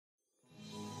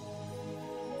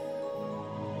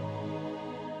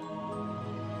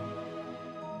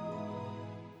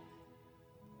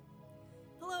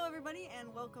everybody,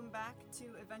 and welcome back to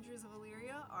Adventures of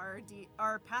Illyria,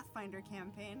 our Pathfinder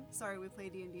campaign. Sorry, we play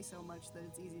D&D so much that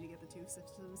it's easy to get the two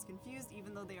systems confused,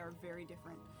 even though they are very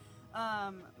different.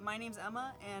 My name's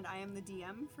Emma, and I am the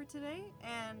DM for today,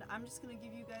 and I'm just going to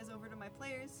give you guys over to my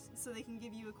players so they can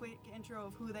give you a quick intro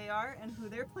of who they are and who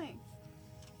they're playing.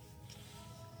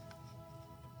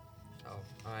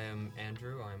 I am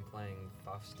Andrew. I'm playing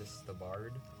Faustus the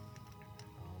Bard.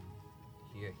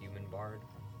 He a human bard.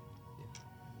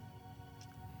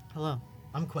 Hello,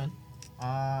 I'm Quinn,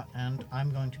 and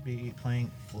I'm going to be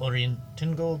playing Florian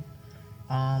Tingold,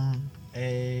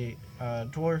 a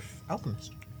dwarf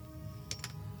alchemist.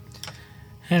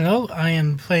 Hello, I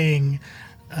am playing,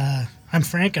 I'm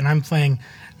Frank, and I'm playing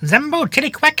Zembo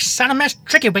Tittyqueck Sanamesh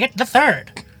Trickywicket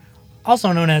III,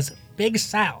 also known as Big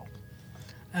Sal,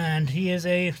 and he is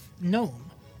a gnome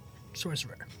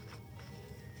sorcerer.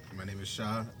 My name is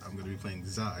Shah. I'm going to be playing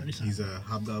Zod. He's a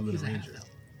hobgoblin ranger.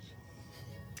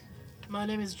 My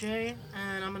name is Jay,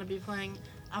 and I'm going to be playing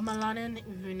Amalanen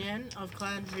Vunen of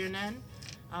Clan Vunen,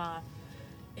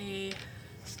 a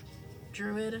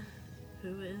druid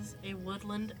who is a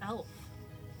woodland elf.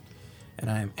 And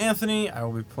I am Anthony. I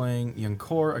will be playing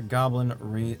Yankor, a goblin,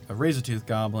 a razor-toothed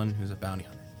goblin who's a bounty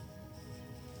hunter.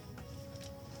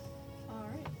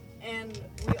 Alright, and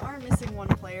we are missing one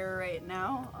player right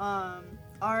now.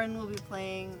 Aaron will be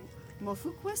playing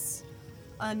Mofuquis,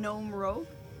 a gnome rogue.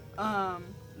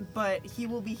 But he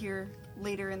will be here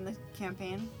later in the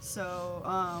campaign, so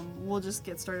we'll just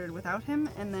get started without him,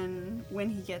 and then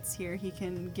when he gets here, he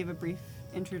can give a brief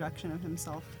introduction of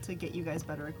himself to get you guys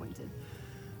better acquainted.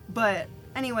 But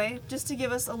anyway, just to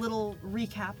give us a little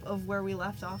recap of where we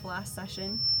left off last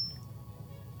session,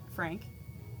 Frank.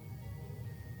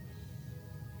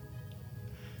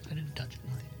 I didn't touch it.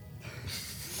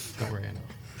 Don't worry, I know.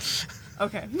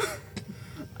 Okay.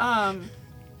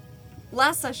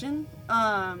 Last session,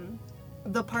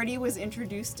 the party was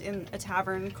introduced in a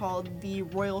tavern called the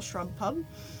Royal Shrub Pub,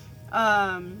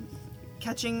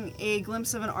 catching a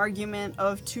glimpse of an argument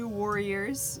of two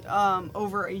warriors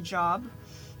over a job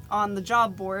on the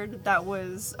job board that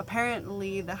was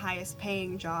apparently the highest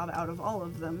paying job out of all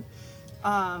of them.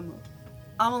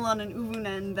 Amalan and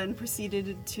Uvunen then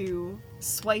proceeded to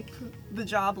swipe the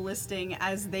job listing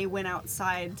as they went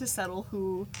outside to settle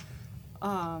who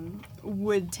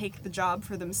would take the job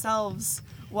for themselves,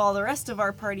 while the rest of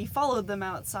our party followed them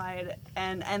outside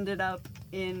and ended up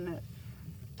in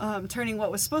turning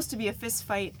what was supposed to be a fist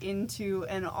fight into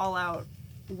an all-out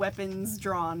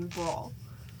weapons-drawn brawl.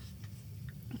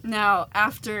 Now,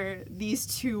 after these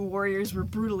two warriors were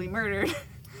brutally murdered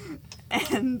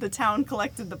and the town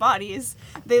collected the bodies,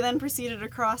 they then proceeded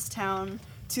across town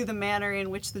to the manor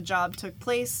in which the job took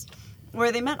place,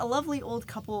 where they met a lovely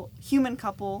old human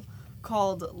couple,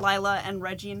 called Lila and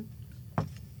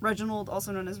Reginald,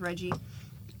 also known as Reggie,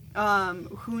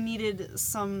 who needed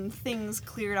some things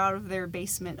cleared out of their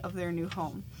basement of their new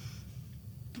home.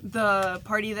 The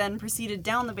party then proceeded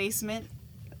down the basement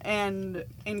and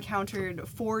encountered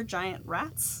 4 giant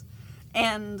rats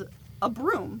and a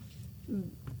broom,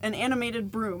 an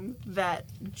animated broom that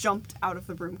jumped out of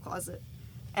the broom closet,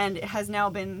 and it has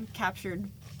now been captured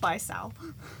by Sal.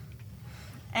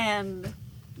 And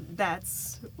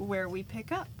that's where we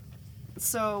pick up.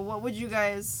 So what would you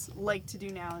guys like to do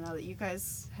now that you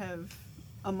guys have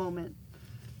a moment?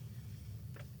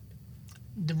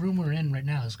 The room we're in right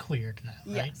now is cleared now,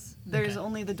 right? Yes. There's Okay.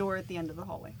 only the door at the end of the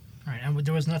hallway. All right, and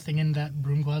there was nothing in that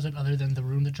broom closet other than the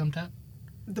room that jumped out?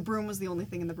 The broom was the only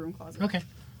thing in the broom closet. Okay.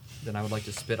 Then I would like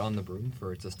to spit on the broom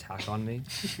for its attack on me.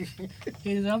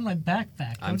 It's on my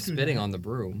backpack. I'm Don't do spitting that. on the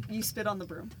broom. You spit on the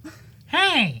broom.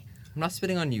 Hey! I'm not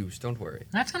spitting on you, so don't worry.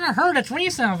 That's gonna hurt its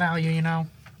resale value, you know.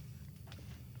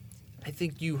 I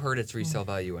think you heard its resale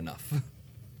value enough.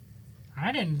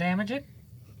 I didn't damage it.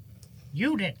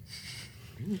 You did.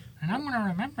 And I'm gonna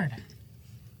remember that.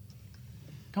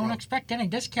 Don't expect any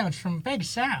discounts from Big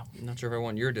Sal. I'm not sure if I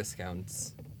want your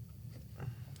discounts.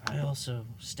 I also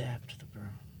stabbed the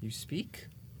broom. You speak?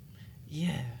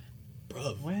 Yeah.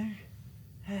 Bruv. Where?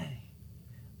 Hey.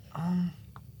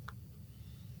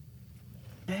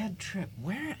 Bad trip.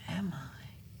 Where am I?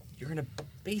 You're in a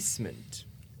basement.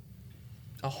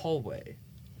 A hallway.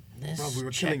 This Bruv, we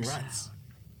were killing checks rats. out.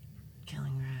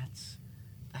 Killing rats.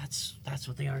 That's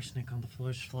what the arsenic on the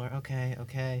floor. Okay.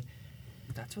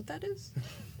 That's what that is?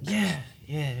 Yeah,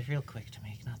 real quick to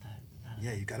make, not that.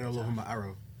 Yeah, you got it all over my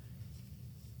arrow.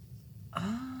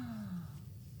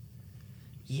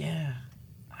 Yeah.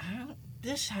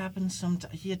 This happens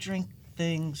sometimes. You drink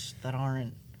things that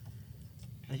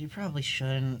you probably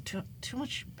shouldn't. Too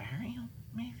much barium,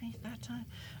 maybe, that time?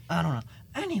 I don't know.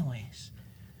 Anyways,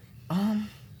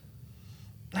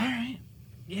 All right.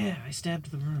 Yeah, I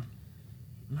stabbed the room.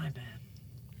 My bad.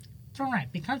 It's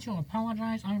alright. Because you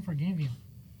apologize, I forgive you.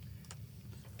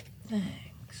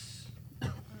 Thanks.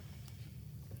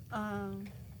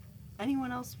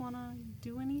 Anyone else want to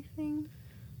do anything?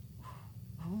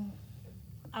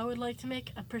 I would like to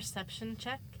make a perception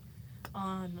check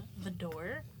on the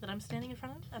door that I'm standing in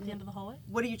front of at the end of the hallway.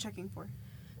 What are you checking for?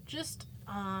 Just,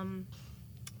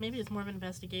 maybe it's more of an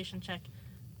investigation check,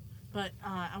 but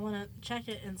I want to check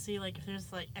it and see, like, if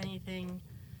there's, like, anything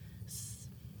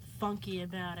funky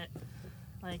about it.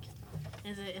 Like,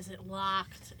 is it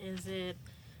locked? Is it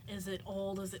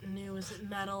old? Is it new? Is it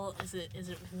metal? Is it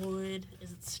wood?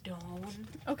 Is it stone?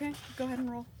 Okay, go ahead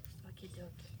and roll. Okie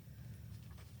dokie.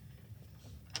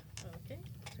 Okay,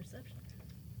 perception.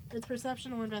 It's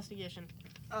perception or investigation.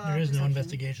 There is no Perception.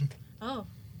 investigation. Oh,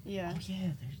 Yeah. Oh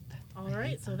yeah, there's that. all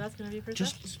right. So that's gonna be perception.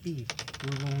 Just speak.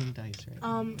 We're rolling dice,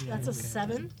 right? Yeah, That's a okay.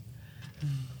 7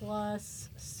 plus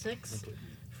 6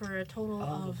 for a total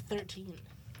of 13.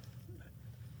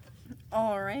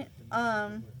 All right.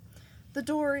 The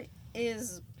door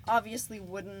is obviously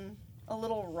wooden, a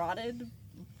little rotted,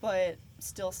 but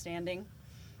still standing.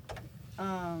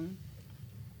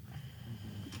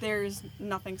 There's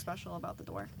nothing special about the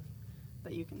door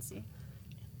that you can see.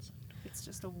 It's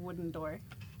just a wooden door.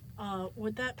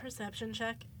 Would that perception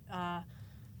check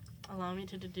allow me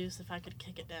to deduce if I could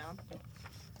kick it down?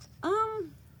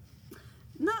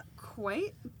 Not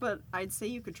quite, but I'd say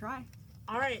you could try.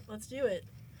 All right, let's do it.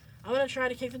 I'm gonna try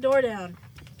to kick the door down.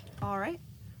 All right.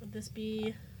 Would this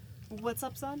be? What's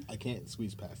up, son? I can't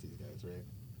squeeze past these guys,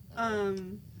 right?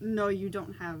 No, you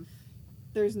don't have.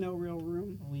 There's no real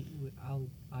room. I'll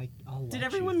Did let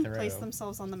everyone you through. place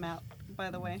themselves on the map, by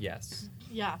the way? Yes.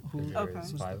 Yeah. There's Okay.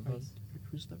 There's 5 of us.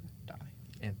 Who's the die?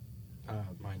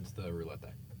 Mine's the roulette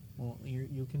die. Well,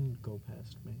 you can go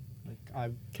past me. Like I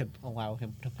can allow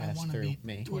him to I pass want to through be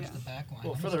me. towards Yeah. the back line.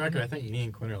 Well, for the record, I think me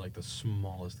and Quinn are like the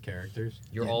smallest characters.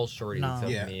 You're Yeah. all shorty No.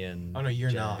 except Yeah. me and. Oh no, you're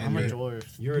Jen. not. I'm a you're-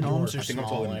 dwarf. you're a Gnomes dwarf. are I think I'm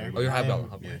taller than smaller. you. Oh, you're I am-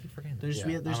 hobgoblin. yeah. I keep forgetting that. There's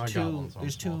Yeah, there's I'm a two goblin, so I'm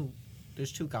small.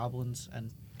 there's two goblins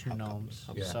and two Hobgoblins.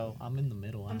 gnomes. Yeah. So I'm in the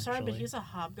middle. I'm sorry, but actually. he's a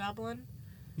hobgoblin.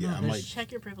 Yeah, I'm there's like,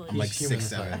 Check your privilege. I'm like He's human 6'7".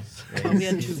 size. Yeah, Oh, we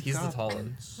had he's, two he's the goblins.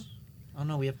 tallest. Oh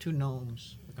no, we have two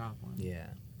gnomes. A goblin. Yeah.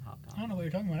 Hobgoblin. I don't know what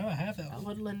you're talking about. I'm a half elf.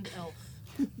 Woodland elf.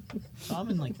 So I'm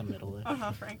in like the middle.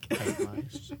 Frank.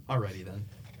 Alrighty then.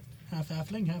 Half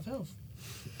halfling, half elf.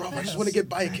 Bro, I just want to get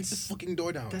by and kick this fucking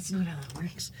door down. That's not how it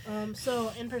works. So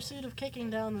in pursuit of kicking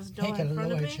down this door Make a in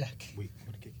front of lower me, check. Wait,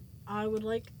 what a kick. I would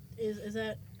like is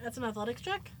that's an athletics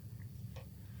check?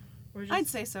 Or just, I'd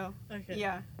say so. okay.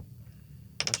 Yeah.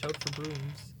 Watch out for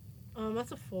brooms.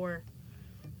 That's a 4.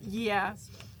 Yeah.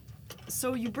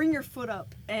 So you bring your foot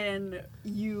up and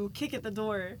you kick at the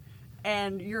door,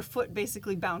 and your foot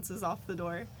basically bounces off the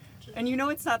door. And you know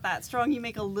it's not that strong. You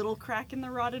make a little crack in the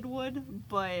rotted wood,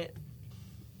 but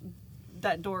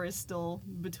that door is still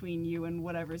between you and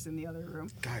whatever's in the other room.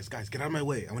 Guys, get out of my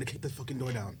way. I want to kick this fucking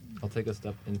door down. I'll take a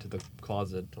step into the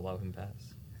closet to allow him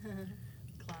pass.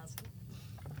 Class.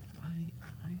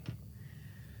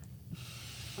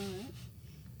 Alright.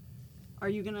 Are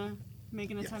you gonna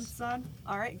make an attempt, Yes. Zod?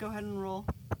 Alright, go ahead and roll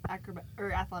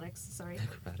athletics, sorry.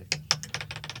 Acrobatic.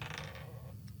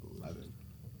 11.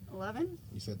 11?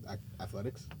 You said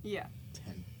athletics? Yeah.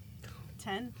 10.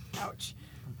 10? Ouch.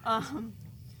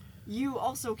 You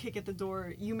also kick at the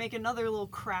door. You make another little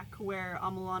crack where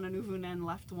Amalan and Uvunen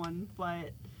left one,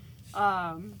 but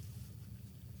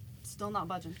still not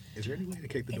budging. Is there any way to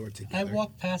kick the door I together?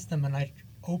 walked past them and I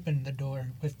opened the door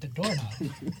with the doorknob.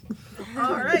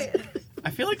 Alright. I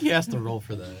feel like he has to roll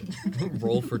for that.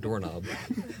 Roll for doorknob.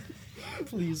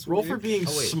 Please Roll for being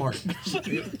Oh, wait. smart.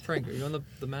 Frank, are you on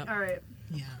the map? Alright.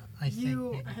 Yeah, I think.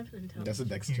 You- maybe. I have an intelligence. That's a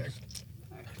dex check.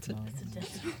 It's a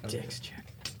dex. Dex check.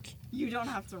 You don't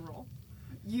have to roll.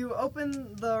 You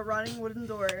open the rotting wooden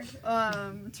door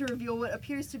to reveal what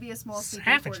appears to be a small sleeping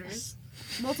Savages. quarters.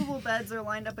 Multiple beds are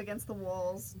lined up against the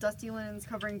walls, dusty linens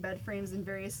covering bed frames in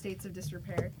various states of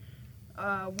disrepair.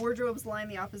 Wardrobes line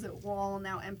the opposite wall,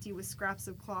 now empty with scraps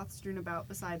of cloth strewn about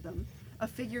beside them. A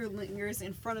figure lingers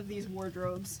in front of these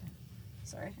wardrobes.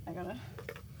 Sorry, I gotta...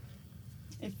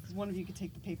 If one of you could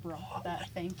take the paper off of that,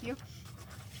 thank you.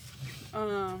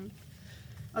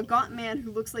 A gaunt man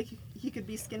who looks like he could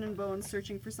be skin and bones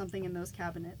searching for something in those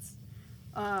cabinets.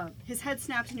 His head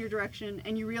snaps in your direction,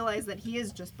 and you realize that he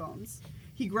is just bones.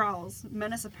 He growls,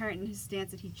 menace apparent in his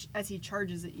stance as he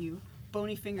charges at you,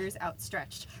 bony fingers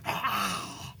outstretched.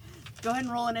 Go ahead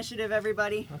and roll initiative,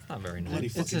 everybody. That's not very Bloody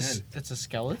nice. It's fucking a head. it's a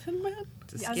skeleton man.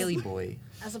 It's a Yeah, scaly boy.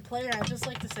 As a player, I'd just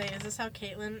like to say, is this how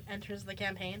Caitlin enters the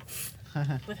campaign?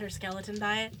 With her skeleton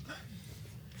diet?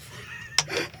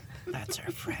 That's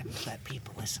our friend that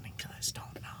people listening to this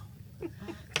don't know.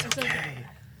 It's okay.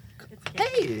 It's okay.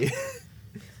 Hey!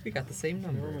 We got the same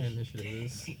Whatever number. my initiative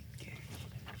is.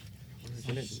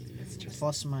 It's just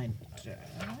Plus my It's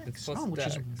dex, plus which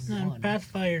is dex. 1.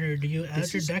 Pathfinder, do you add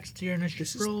This your is- dex to your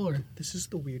initiative roll, or This is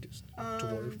the weirdest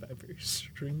dwarf ever.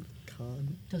 Strength,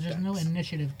 con. because there's no dex.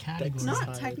 initiative category? Not Not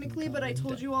higher technically, than but I common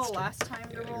told you dex. all last time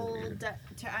to Yeah, you're roll weird.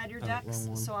 to add your Oh, dex, wrong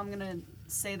one. so I'm gonna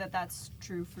say that that's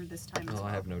true for this time as Oh, well.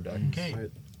 I have no dex. Okay.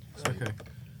 Right. Okay.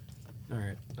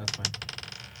 Alright, that's fine.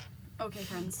 Okay,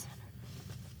 friends.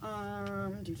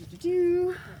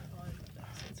 Do.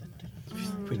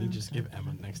 We need to just give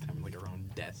Emma next time like her own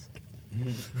desk.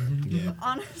 Yeah.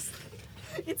 Honestly,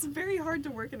 it's very hard to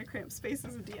work in a cramped space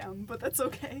as a DM, but that's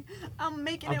okay. I'm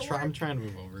making it work. I'm trying to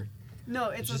move over. No,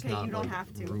 it's just okay. not, You don't like,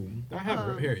 have to. Room. I have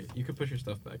room. Um, Here, you can push your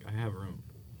stuff back. I have room.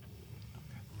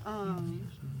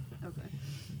 Okay.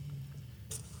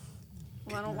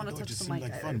 Well, I don't want to It touch just the seemed mic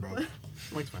like either. fun, bro.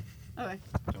 Mike's fine. Okay,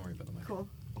 Don't worry about the mic. cool.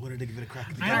 I wanted to give it a crack.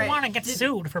 I don't Alright, want to get did-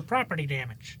 sued for property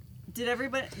damage. Did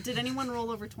anyone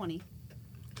roll over 20?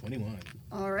 21.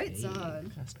 All right,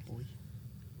 Zod. Fast boy.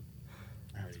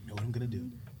 I already know what I'm gonna do.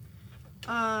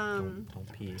 Don't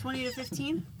pee. 20 to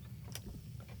 15?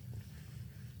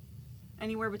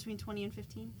 Anywhere between 20 and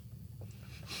 15?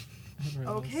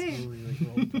 Okay.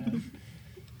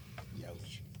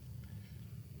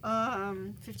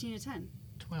 Youch. 15 to 10.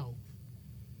 12.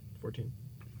 14.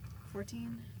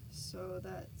 14. So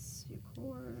that's your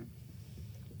core.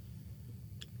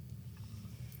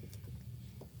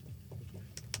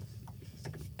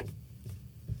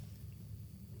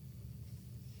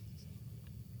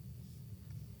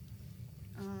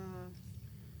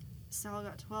 Sal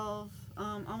got 12.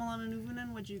 Amalan and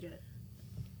Uvunen, what'd you get?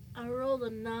 I rolled a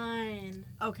 9.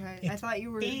 Okay, I thought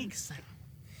you were. Big sound.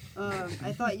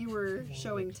 I thought you were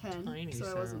showing 10, Tiny so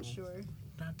I wasn't sound. sure.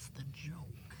 That's the joke.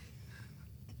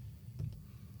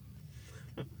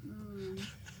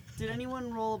 Did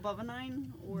anyone roll above a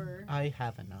 9 or? I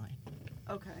have a 9.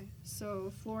 Okay,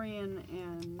 so Florian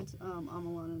and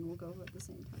Amalanen will go at the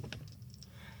same time.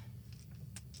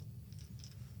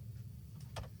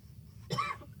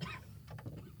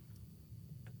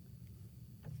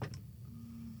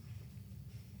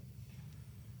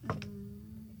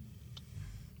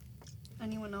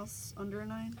 Anyone else under a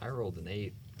 9? I rolled an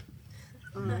 8.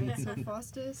 Alright, so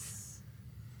Faustus.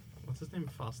 What's his name?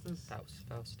 Faustus?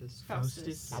 Faustus.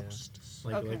 Faustus.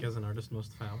 Yeah. Like Okay. as an artist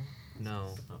most foul?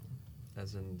 No, Oh.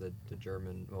 as in the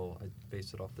German. Well, I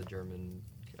based it off the German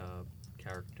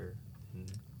character,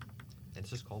 and it's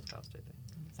just called Faust, I think.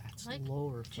 That's Like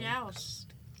lower. folks.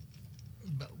 Joust.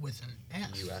 But with an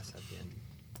S. U.S. at the end.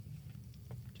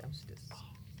 Joustus.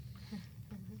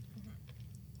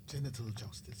 Genital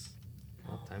justice.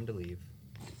 Well, time to leave.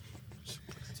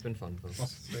 It's been fun, folks.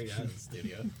 Straight out of the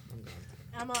studio.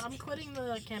 I'm gone. I'm quitting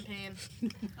the campaign.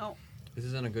 This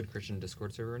isn't a good Christian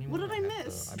Discord server anymore. What did I have to-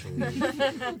 miss? I believe.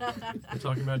 We're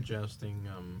talking about jousting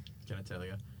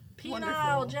genitalia. Penile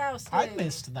Wonderful. jousting. I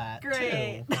missed that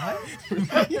Great. too.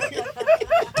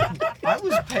 I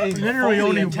was paying Literally fully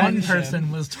only one attention.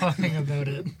 person was talking about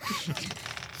it.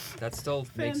 That still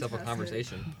makes up a Fantastic.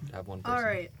 conversation to have one person.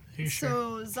 Alright, Are you sure?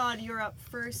 so Zod, you're up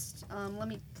first. Let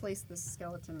me place this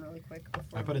skeleton really quick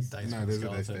before I put a we dice No, for the there's a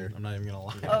dice skeleton. there. I'm not even gonna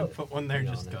lie. Oh. I put one there Yeah,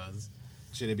 just on it. cause.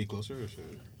 Should it be closer or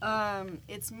should?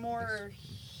 It's more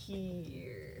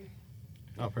here.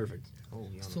 Oh, perfect. Oh,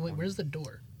 yeah, So wait, where's the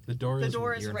door? The door The is.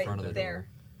 door is you're in right front of the there.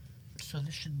 So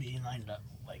this should be lined up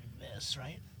like this,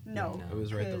 right? No, No. It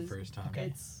was right the 'cause first time. Okay.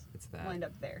 it's It's that. lined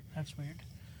up there. That's weird.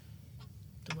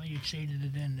 The way you shaded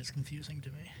it in is confusing to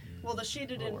me. Well, the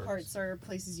shaded Well, it in works. parts are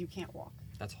places you can't walk.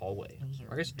 That's hallway. Those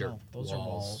are, I guess dirt. No, those Walls. are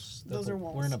walls. Those are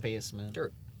walls. We're in a basement.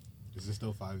 Dirt. Is this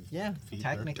still 5 Yeah, feet?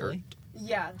 technically.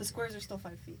 Yeah, the squares are still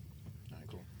 5 feet. Alright,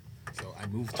 cool. So I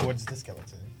move towards the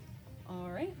skeleton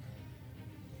Alright.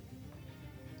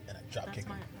 and I drop That's kick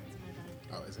my him.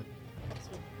 bad. Oh, is it? That's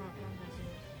what- wrong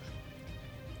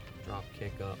dice. Drop,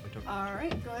 kick up. I took-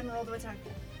 Alright, go ahead and roll to attack.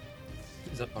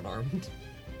 Is that unarmed?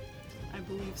 I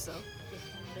believe so. Just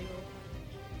one big old-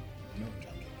 No,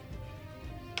 drop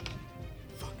kick.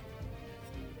 Fuck.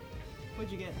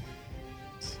 What'd you get?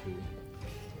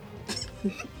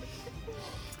 2.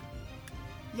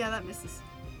 Yeah, that misses.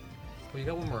 Well, you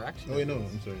got one more action. Oh wait, no,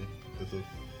 I'm sorry. That's a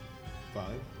 5,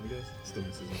 I guess. Still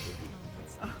misses.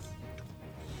 Oh.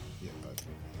 Yeah, 5.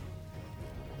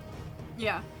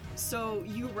 Yeah, so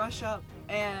you rush up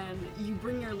and you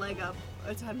bring your leg up,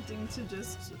 attempting to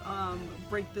just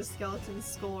break the skeleton's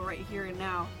skull right here and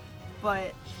now.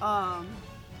 But, oh,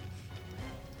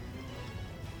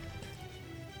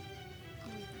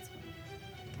 wait, that's fine.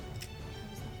 I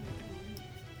was looking at the wrong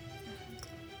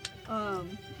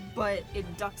but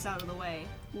it ducks out of the way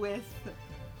with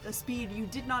a speed you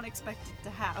did not expect it to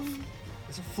have.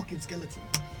 It's a fucking skeleton.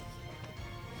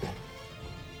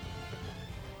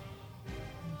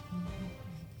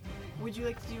 Would you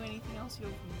like to do anything else? You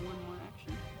have one more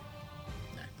action.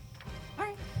 Nah.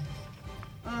 Alright.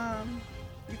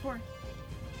 Yukor.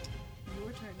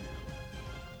 Your turn now.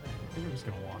 I think I'm just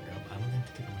gonna walk up. I don't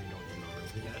think I'm gonna go in the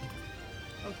room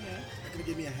yet. Okay. You're gonna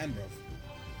give me a hand, bro.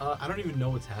 I don't even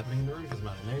know what's happening in the room because I'm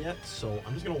not in there yet. So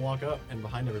I'm just gonna walk up and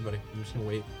behind everybody. I'm just gonna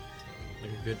wait, like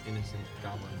a good innocent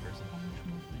goblin person.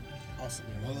 Awesome.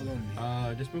 You're all alone.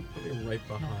 Me. Just put me right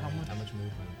behind. How much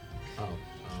movement? Oh,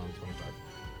 25.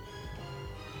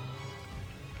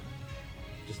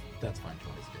 Just that's fine.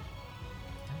 20 is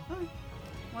good. Okay.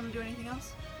 Want to do anything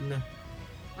else? No.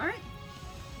 Alright.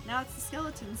 Now it's the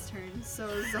skeleton's turn, so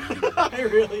I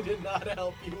really did not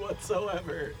help you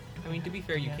whatsoever. I mean, to be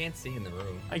fair, you can't see in the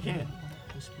room. I can't.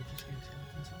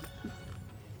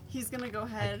 he's gonna go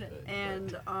ahead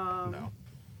and No.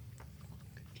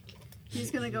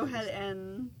 he's gonna go ahead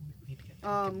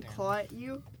and claw at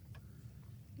you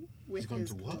with He's going his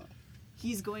to what?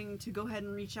 He's going to go ahead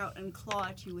and reach out and claw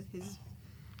at you with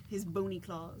his bony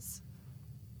claws.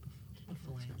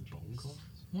 Bone claws?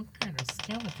 What kind of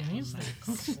skeleton is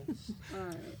this?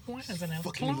 Alright. Why doesn't it have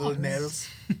Fucking claws? little nails.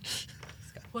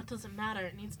 What doesn't matter?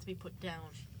 It needs to be put down.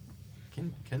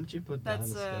 Can't you put down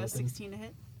That's the skeleton? 16 to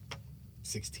hit?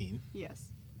 16. Yes.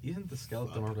 Isn't the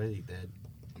skeleton Fuck. already dead?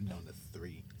 I'm down to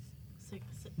 3.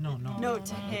 No. No,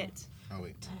 to hit. Oh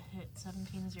wait. To hit.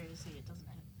 17 is your AC. It doesn't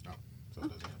hit. So it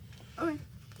doesn't. Okay.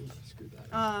 Screw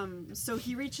that. So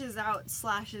he reaches out,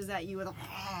 slashes at you with a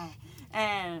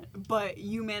but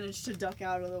you manage to duck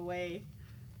out of the way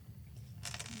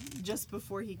just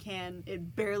before he can,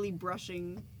 it barely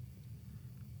brushing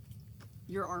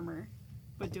your armor,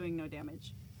 but doing no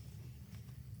damage.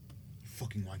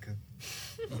 Fucking wanker.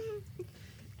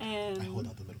 I hold And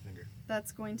out the middle finger.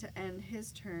 that's going to end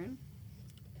his turn.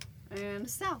 And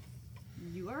Sal,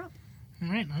 you are up.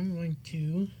 Alright, I'm going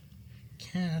to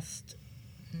cast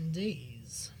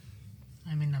Daze.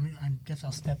 I guess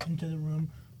I'll step into the room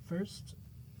first.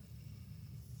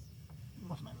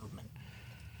 What's my movement?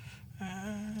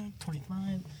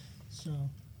 25. So,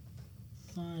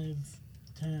 5,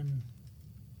 10,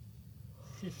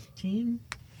 15.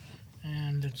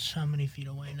 And it's how many feet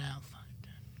away now? 5,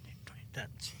 10, 20.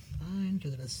 That's fine,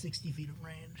 because it has 60 feet of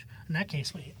range. In that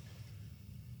case, wait.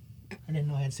 I didn't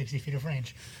know I had 60 feet of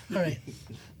range. Alright.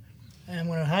 I'm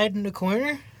going to hide in the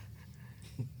corner,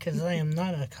 because I am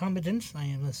not a combatant. I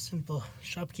am a simple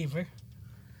shopkeeper.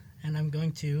 And I'm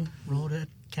going to roll to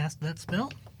cast that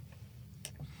spell.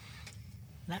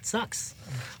 That sucks.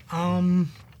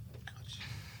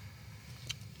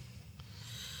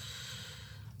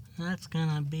 That's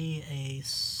gonna be a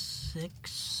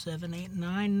 6, 7, 8,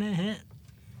 9 to hit.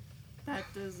 That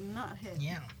does not hit.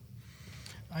 Yeah.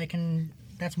 I can.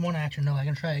 That's one action. No, I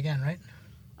can try again, right?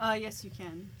 Yes, you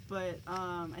can, but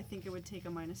I think it would take a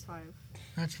 -5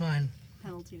 That's fine.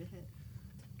 penalty to hit.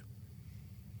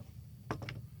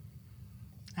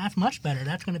 That's much better.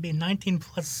 That's going to be 19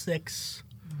 plus 6.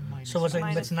 So it's,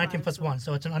 Minus it's 19 5, plus so- 1,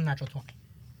 so it's an unnatural 20.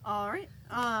 All right.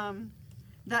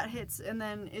 That hits, and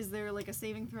then is there like a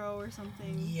saving throw or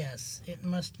something? Yes, it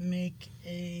must make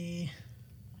a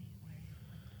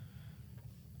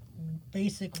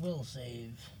basic will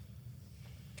save.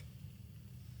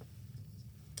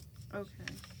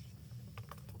 Okay.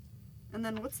 And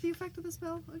then what's the effect of the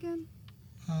spell again?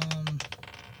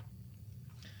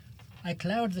 I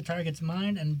cloud the target's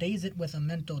mind and daze it with a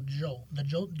mental jolt. The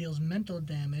jolt deals mental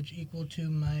damage equal to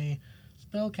my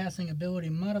spellcasting ability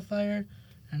modifier,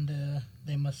 and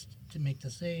they must make the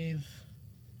save.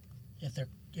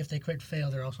 If they crit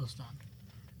fail, they're also stunned.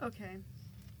 Okay.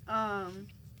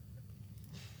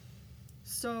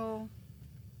 So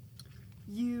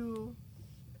you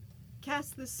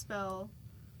cast this spell,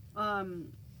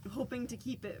 hoping to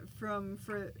keep it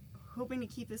hoping to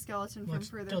keep the skeleton Well, from it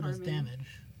further still does harming.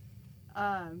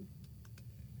 damage.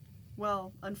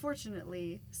 Well,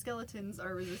 unfortunately, skeletons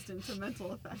are resistant to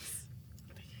mental effects.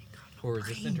 Or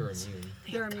resistant or immune.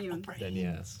 They're immune. Then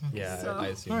yes. Yeah, So- I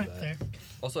assume Alright, that. fair.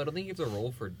 Also, I don't think you have to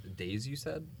roll for days, you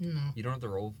said? No, You don't have to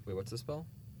roll. Wait, what's the spell?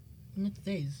 it's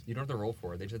daze. You don't have to roll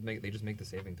for it. They just make the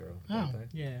saving throw. Oh. Don't they?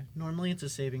 Yeah, normally it's a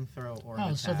saving throw or an Oh,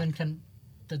 attack. so then can.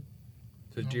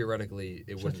 So No. theoretically,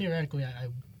 it So wouldn't. theoretically,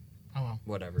 oh well.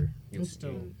 Whatever. It's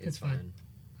still- it's it's fine. fine.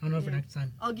 I'll know for Yeah. next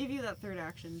time. I'll give you that third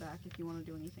action back if you want to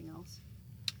do anything else.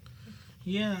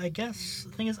 Yeah, I guess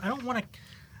the thing is, I don't want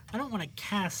to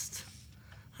cast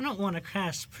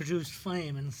produced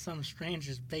flame in some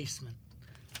stranger's basement.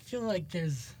 I feel like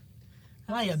there's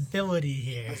my ability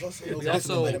here. There's also We no place to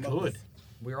also light him up good. with.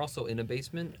 We're also in a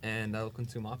basement, and that'll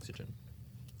consume oxygen.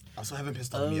 I also haven't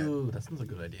pissed off yet. Oh, that sounds a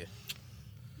good idea.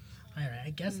 Alright, I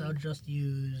guess I'll just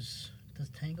use... Does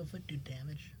Tanglefoot do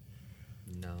damage?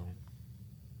 No.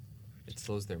 It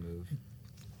slows their move.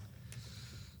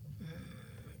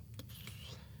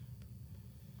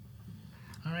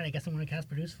 Alright, I guess I'm going to cast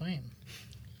Produce Flame.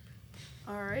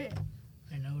 All right.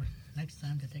 I know next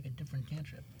time to take a different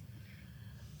cantrip.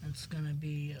 It's going to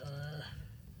be,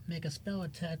 make a spell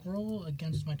attack roll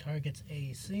against my target's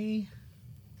AC.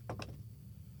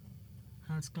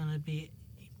 That's going to be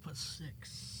 8 plus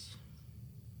 6.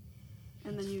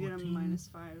 And then That's you get a 14.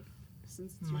 -5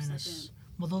 since it's your Minus... second.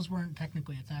 Well, those weren't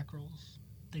technically attack rolls.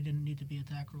 They didn't need to be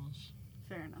attack rolls.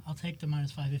 Fair enough. I'll take the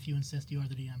 -5 if you insist you are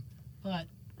the DM. But,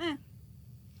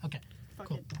 okay, Fuck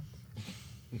cool.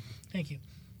 it. Thank you.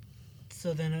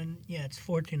 So then, yeah, it's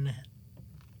 14 to hit.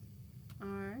 All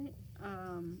right.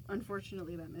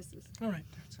 Unfortunately, that misses. Alright,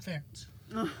 fair.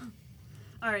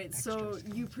 All right, so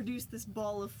you produce this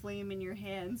ball of flame in your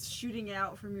hands, shooting it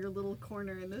out from your little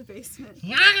corner in the basement.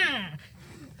 Yeah!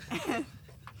 And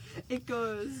it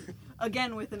goes,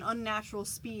 again, with an unnatural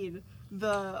speed.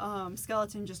 The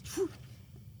skeleton just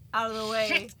out of the way.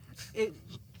 Shit. It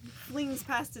flings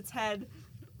past its head,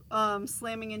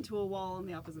 slamming into a wall on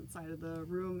the opposite side of the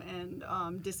room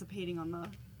and dissipating on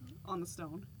the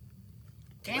stone.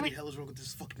 Damn What it! the hell is wrong with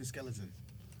this fucking skeleton?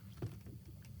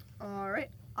 All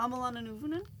right, Amalan and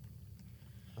Uvunen,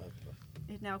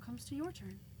 it now comes to your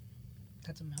turn.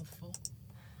 That's a mouthful.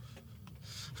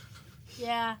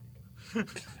 Yeah.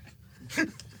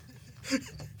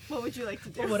 What would you like to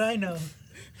do? What would I know?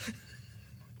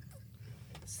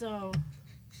 So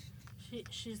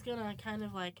she's gonna kind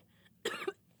of like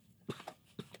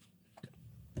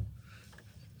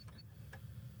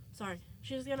sorry.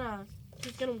 She's gonna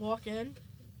walk in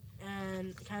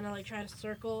and kind of like try to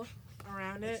circle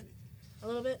around it a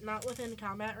little bit, not within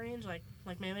combat range, like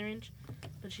melee range,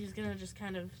 but she's gonna just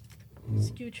kind of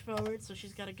scooch forward so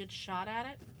she's got a good shot at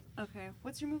it. Okay,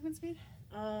 what's your movement speed?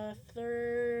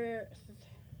 30.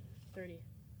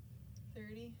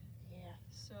 30. Yeah.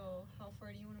 So how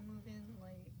far do you want to move in?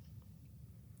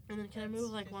 And then can I That's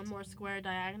move like one more 15. square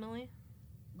diagonally?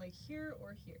 Like here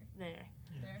or here? There.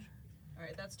 There. All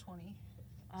right, that's 20.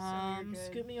 you're good.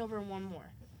 Scoot me over one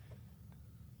more.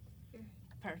 Here.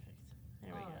 Perfect.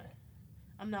 There we go. Alright.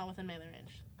 I'm not within melee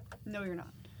range. No, you're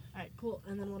not. Alright, cool.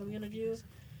 And then what I'm gonna do,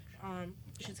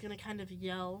 she's gonna kind of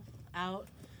yell out,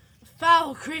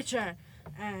 "Foul creature!"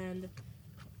 And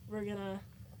we're gonna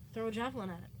throw a javelin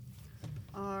at it.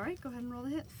 All right, go ahead and roll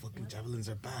the hit. Fucking javelins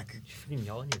are back. You freaking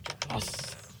yell in your jacket.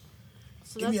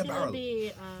 So Give me that's a gonna barrel.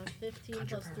 be 15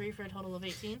 Conjure plus barrel. 3 for a total of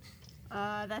 18.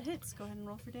 That hits. Go ahead and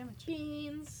roll for damage.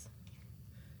 Beans.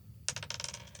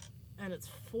 And it's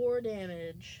 4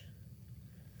 damage.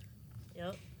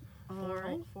 Yep. All Four,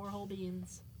 right. 4 whole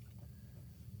beans.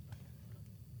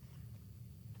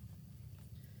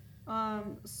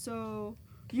 So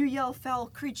you yell "foul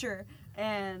creature,"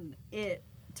 and it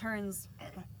turns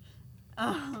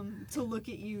to look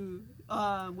at you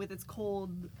with its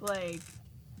cold, like,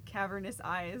 cavernous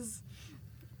eyes,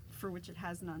 for which it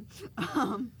has none.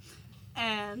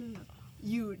 And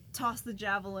you toss the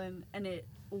javelin, and it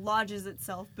lodges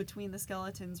itself between the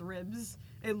skeleton's ribs.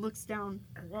 It looks down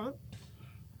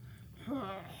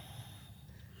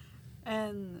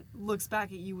and looks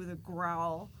back at you with a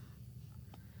growl.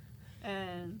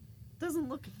 And doesn't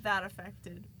look that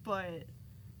affected, but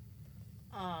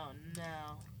Oh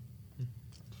no.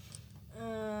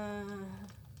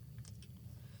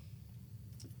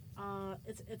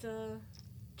 It's a.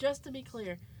 Just to be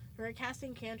clear, for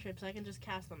casting cantrips, I can just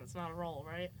cast them. It's not a roll,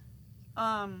 right?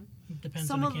 Depends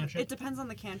some on of the cantrip. it depends on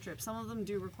the cantrip. Some of them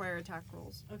do require attack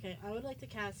rolls. Okay, I would like to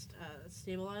cast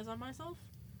Stabilize on myself.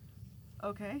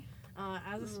 Okay.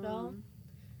 As a spell,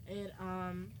 it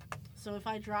so if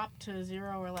I drop to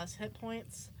 0 or less hit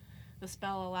points, the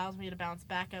spell allows me to bounce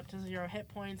back up to 0 hit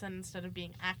points, and instead of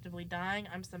being actively dying,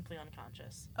 I'm simply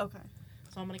unconscious. Okay.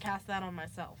 So I'm gonna cast that on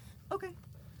myself, Okay.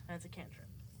 and it's a cantrip.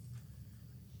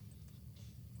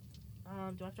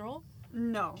 Do I have to roll?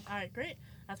 No. All right, great.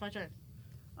 That's my turn.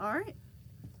 All right.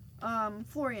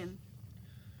 Florian.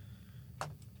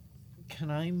 Can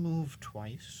I move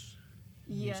twice?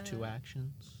 Yeah. Use 2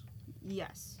 actions?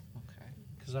 Yes. Okay.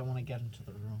 Because I want to get into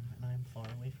the room, and I'm far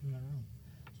away from the room.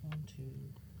 So 1, 2,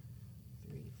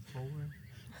 3, 4.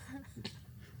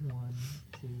 1,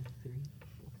 2, 3.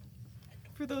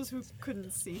 For those who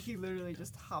couldn't see, he literally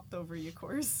just hopped over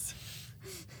Yakor's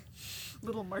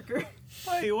little marker.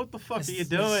 Hey, what the fuck This- are you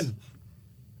this- doing?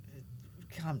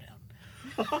 Calm down.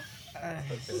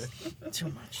 Okay. Too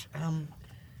much.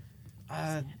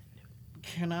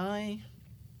 Can I,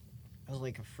 as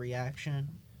like a free action,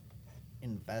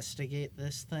 investigate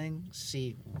this thing?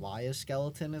 See why a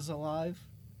skeleton is alive?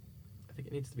 I think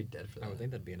it needs to be dead for that. I would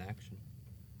think that'd be an action.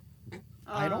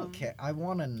 I don't care. I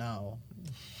want to know.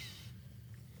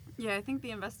 Yeah, I think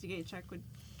the investigate check would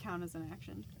count as an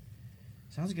action.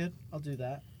 Sounds good. I'll do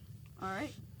that. All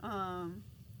right.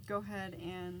 Go ahead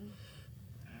and.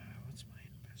 What's my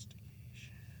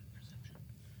investigation? Perception.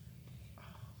 Oh,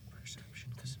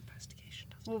 perception, because investigation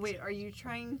doesn't. Well, wait. Are you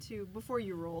trying to before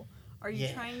you roll? Are you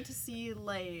Yeah. trying to see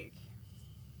like?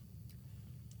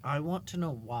 I want to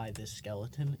know why this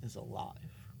skeleton is alive.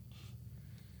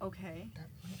 Okay. That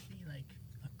might be like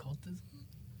occultism.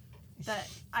 That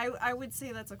I would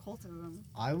say that's occultism.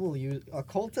 I will use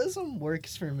occultism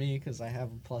works for me because I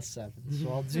have a +7, so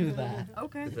I'll do that.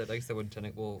 Okay. But I guess that would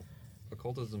technically. Well,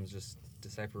 occultism is just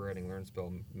decipher, writing, learn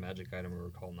spell, magic item, or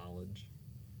recall knowledge.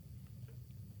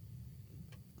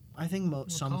 I think Recall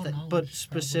something, knowledge but probably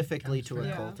specifically counts to for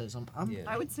that. occultism. I'm Yeah.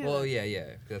 I would say Well, that.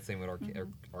 yeah. That's the same with gonna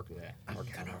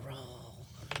Arcana. roll.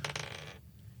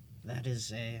 That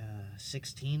is a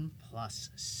 16 plus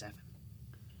 7.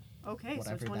 Okay,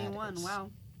 Whatever so that 21. is.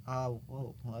 Wow.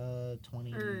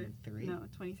 23. No,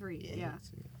 23. Yeah.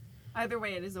 Let's see. Either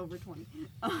way, it is over 20.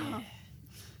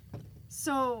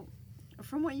 So,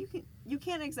 from what you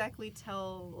can't exactly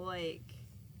tell like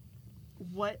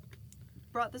what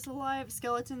brought this alive.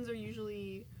 Skeletons are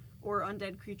usually, or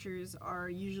undead creatures are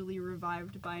usually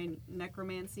revived by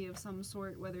necromancy of some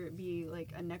sort, whether it be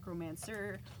like a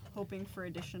necromancer hoping for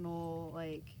additional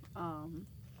like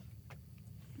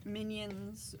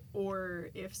minions, or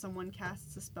if someone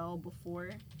casts a spell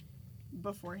beforehand,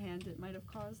 it might have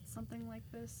caused something like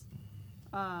this.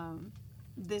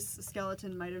 This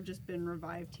skeleton might have just been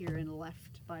revived here and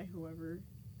left by whoever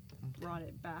brought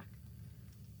it back.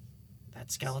 That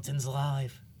skeleton's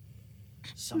alive.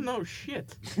 Some No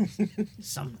shit.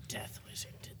 some death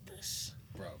wizard did this.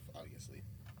 Bro, obviously.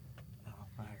 Oh,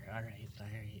 all right.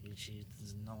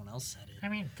 No one else said it. I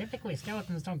mean, typically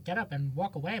skeletons don't get up and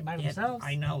walk away by Yeah, themselves.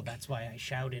 I know. That's why I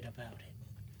shouted about it.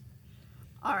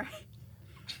 All right.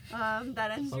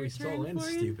 That ends Oh, your he's still turn, in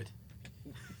Florian. stupid.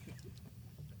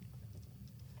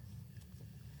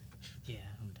 Yeah,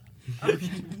 I'm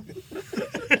done.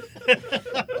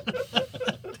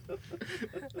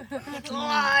 It's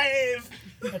alive!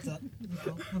 That's it.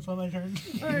 That's all my turn.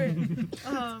 All right.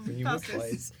 Can you move Faustus.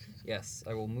 twice? Yes,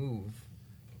 I will move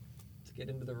to get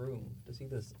into the room to see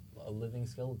this a living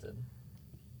skeleton.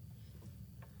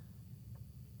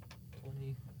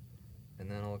 20, and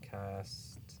then I'll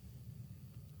cast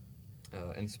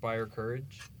Inspire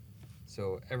Courage.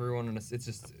 So everyone in it's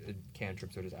just a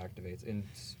cantrip, so it just activates. And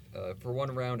for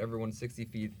one round, everyone 60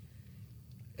 feet.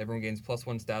 Everyone gains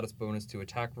 +1 status bonus to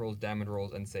attack rolls, damage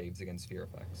rolls, and saves against fear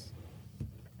effects.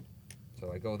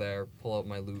 So I go there, pull out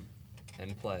my loot,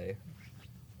 and play.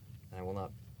 And I will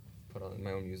not put on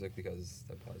my own music because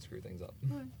that probably screw things up.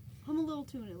 Hum a little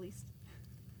tune at least.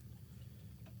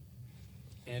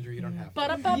 Andrew, you don't have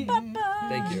to.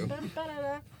 Thank you.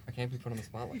 I can't be put on the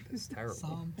spot like this. It's terrible.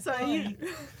 Psalm. So you,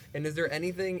 And is there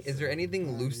anything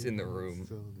loose in the room?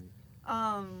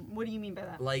 what do you mean by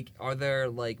that? Like, are there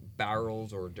like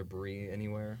barrels or debris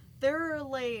anywhere? There are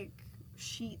like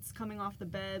sheets coming off the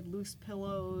bed, loose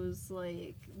pillows.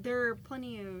 Like there are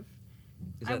plenty of.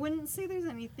 Is I that, wouldn't say there's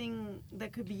anything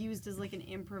that could be used as like an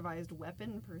improvised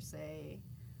weapon per se.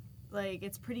 Like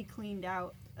it's pretty cleaned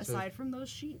out aside from those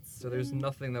sheets. so there's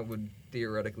nothing that would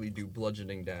theoretically do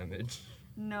bludgeoning damage.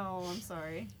 No, I'm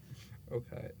sorry.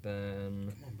 Okay,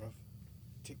 then Come on, bro.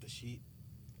 Take the sheet.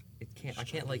 it can't. I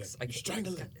can't like. I can't.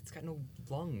 Strangle it. It's got no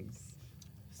lungs.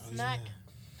 Snack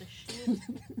the shit.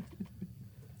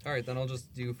 All right, then I'll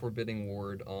just do Forbidding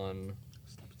Ward on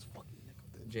Stop its fucking neck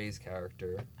with it. Jay's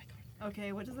character.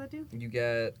 Okay, what does that do? You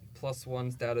get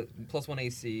 +1 status, +1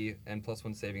 AC, and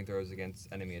 +1 saving throws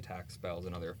against enemy attacks, spells,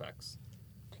 and other effects.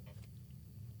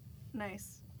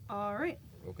 Nice. All right.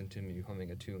 We'll continue humming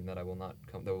a tune that will not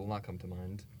come to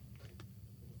mind.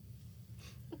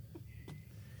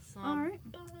 All right.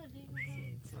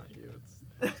 It's not you.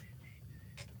 It's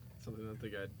something that the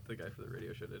guy for the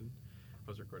radio show did. I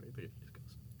was recording. He just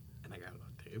goes, and I got it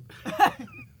on tape.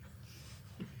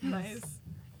 Nice.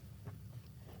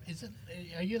 Is it?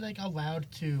 Are you like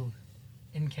allowed to,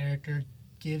 in character,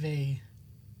 give a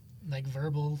like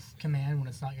verbal command when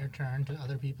it's not your turn to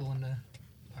other people in the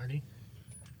party?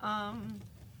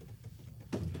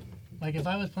 Like if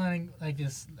I was planning like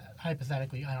this,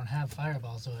 hypothetically, I don't have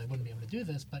fireball, so I wouldn't be able to do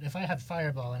this. But if I had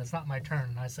fireball and it's not my turn,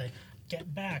 and I say,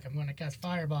 "Get back! I'm going to cast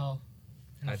fireball,"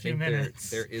 in a I few think minutes.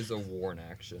 there is a warn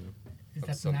action. Is Of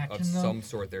that some, an action, of though? some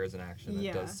sort, there is an action that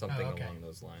Yeah. does something Oh, okay. along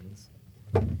those lines.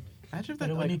 Imagine if But that,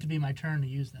 it would like, need to be my turn to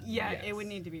use that. Yeah, Yes. it would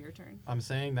need to be your turn. I'm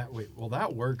saying that. Wait, will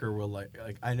that work, or will like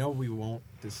I know we won't.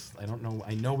 I don't know.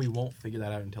 I know we won't figure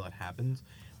that out until it happens.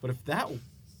 But if that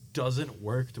doesn't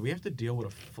work, do we have to deal with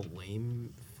a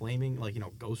flaming like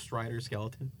Ghost Rider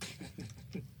skeleton?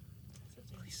 Please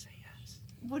say yes.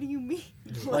 What do you mean?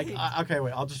 Like, okay,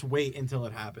 wait. I'll just wait until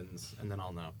it happens, and then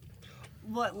I'll know.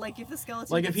 what? Like if the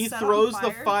skeleton Like if gets he set on throws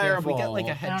the fire? Yeah, if we fireball. get like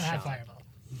a I don't have headshot. fireball.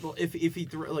 Well, if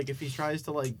he tries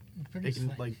to like Pretty it can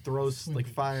slick. like throws like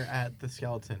Swimpy. fire at the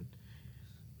skeleton.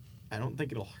 I don't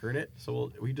think it'll hurt it,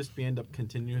 so we just end up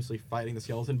continuously fighting the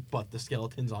skeleton, but the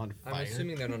skeleton's on fire. I'm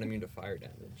assuming they're not immune to fire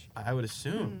damage. I would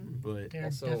assume, but They're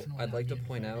Also, definitely I'd not like to immune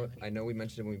point fire out, damage. I know we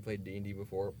mentioned it when we played D&D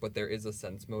before, but there is a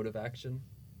sense motive action.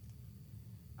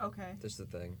 Okay. That's the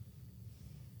thing.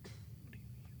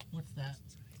 What's that?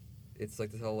 It's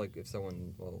like to tell, like, if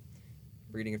someone, well,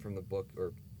 reading it from the book,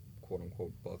 or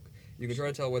quote-unquote book, you can try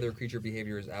to tell whether a creature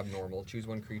behavior is abnormal. Choose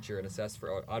one creature and assess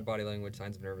for odd body language,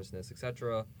 signs of nervousness,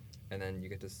 etc. And then you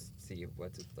get to see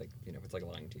what's it like, if it's like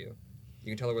lying to you.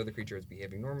 You can tell whether the creature is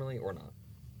behaving normally or not.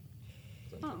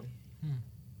 Essentially.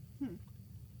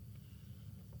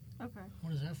 Okay.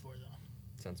 What is that for,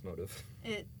 though? Sense motive.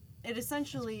 It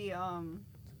essentially Inside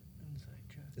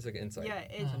check. It's like an insight. yeah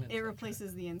Oh. it Insight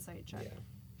replaces the insight check.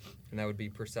 Yeah. And that would be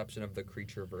perception of the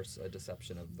creature versus a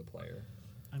deception of the player.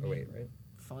 I Oh mean, wait, right?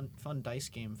 fun dice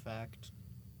game fact.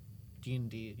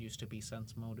 D&D, it used to be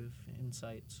sense motive.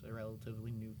 Insight's a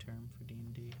relatively new term for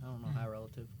D&D. I don't know how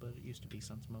relative, but it used to be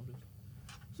sense motive.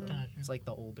 So Gotcha. it's like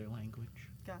the older language.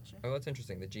 Gotcha. Oh, that's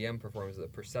interesting. The GM performs the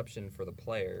perception for the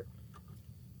player,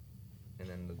 and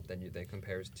then that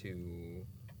compares to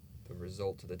the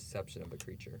result to the deception of the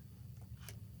creature.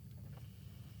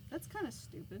 That's kind of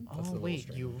stupid. That's a Oh little wait,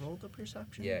 strange. you rolled a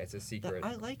perception? Yeah, it's a secret.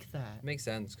 I like that. Makes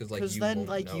sense because like Because you then, won't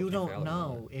like, know you if you're don't failing or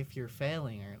know not. if you're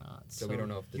failing or not. So we don't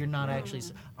know if the- you're not Mm. actually.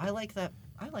 I like that.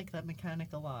 I like that mechanic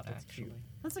a lot. That's actually. cute.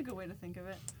 That's a good way to think of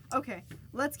it. Okay,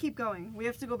 let's keep going. We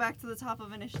have to go back to the top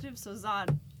of initiative. So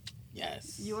Zod,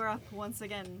 Yes. you are up once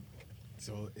again.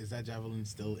 So is that javelin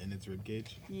still in its rib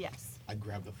cage? Yes. I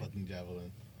grab the fucking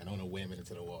javelin and I want to wham it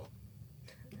into the wall.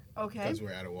 Okay. Because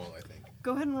we're at a wall, I think.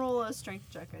 Go ahead and roll a strength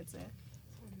check. I'd say.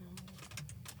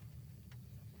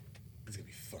 It's gonna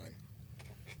be fun.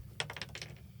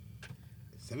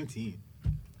 17.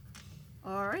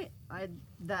 All right.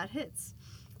 That hits.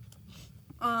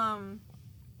 I'm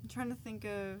trying to think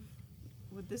of.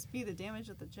 Would this be the damage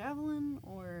of the javelin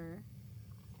or?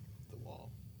 The wall.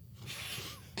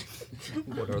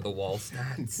 What are the wall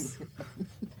stats?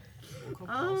 We'll go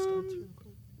ball stats real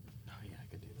quick. oh yeah, I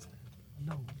could do that.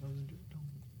 No, those do don't.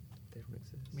 They don't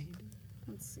exist. Maybe.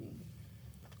 Let's see.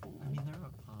 I mean, there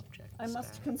are objects. I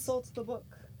must consult the book.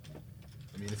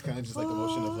 I mean, it's kind of just like a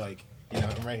motion of like,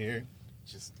 I'm right here.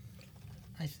 Just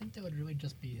I think that would really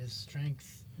just be his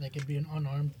strength. Like it'd be an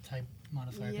unarmed type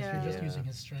modifier because you're just Yeah. using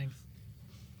his strength.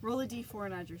 Roll a d4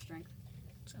 and add your strength.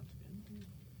 Sounds good.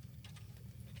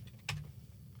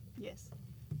 Yes.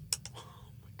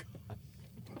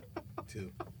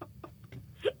 2.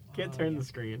 Can't turn the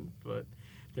screen, but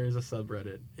there's a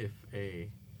subreddit.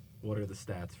 What are the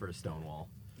stats for a stone wall?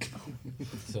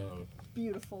 So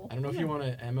Beautiful. I don't know if you want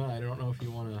to, Emma. I don't know if you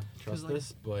want to trust like-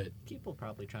 this, but People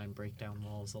probably try and break down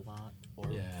walls a lot. Or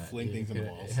yeah, fling it things in the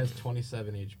could- walls. It has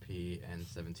 27 HP and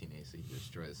 17 AC to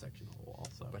destroy the section of the wall.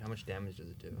 So, But how much damage does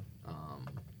it do?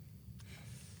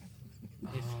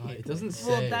 it doesn't say.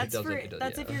 Well, that's doesn't- for it does-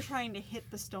 that's yeah. if you're trying to hit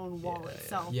the stone wall Yeah, yeah.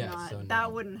 itself. Yeah, not so no.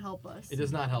 that wouldn't help us. It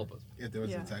does not help us. If there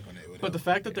was Yeah. an attack on it, it would But the help.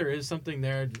 fact that there is something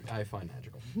there, I find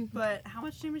magical. But how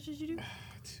much damage did you do?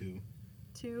 2.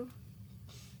 2.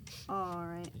 All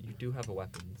right. You do have a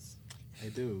weapons. I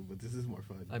do, but this is more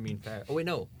fun. I mean, fair. Oh wait,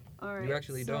 no, All right. you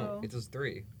actually so, don't. It does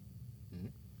 3. Mhm.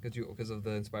 Because of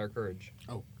the Inspire Courage,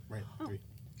 Oh, right. Oh. 3.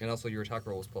 and also your attack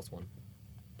roll was +1,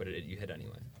 but you hit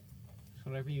anyway.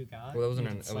 Whatever you got. Well, that wasn't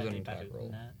you an- did that wasn't slightly an attack better than roll.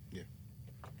 that.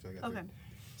 So I got Okay.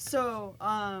 So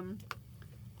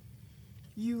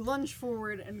you lunge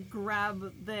forward and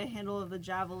grab the handle of the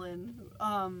javelin,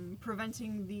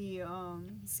 preventing the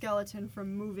skeleton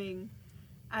from moving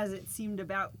as it seemed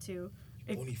about to.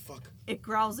 3. Only fuck. It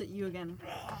growls at you again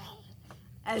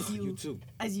as You too.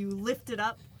 as you lift it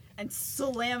up and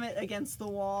slam it against the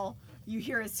wall. You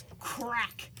hear its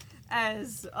crack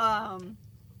as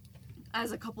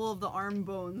a couple of the arm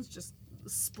bones just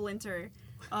splinter.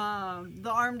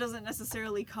 The arm doesn't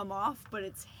necessarily come off, but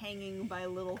it's hanging by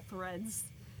little threads.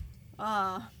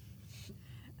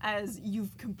 As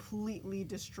you've completely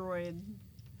destroyed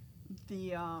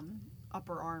the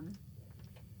upper arm.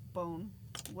 bone,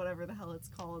 whatever the hell it's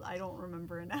called. I don't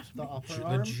remember anatomy. The upper The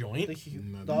arm? joint?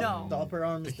 No. The upper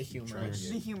arm is the The humerus.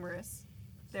 The humerus.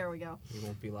 There we go. You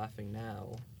won't be laughing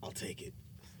now. I'll take it.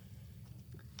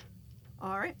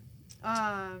 All right.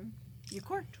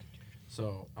 Yukor.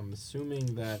 So I'm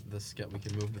assuming that we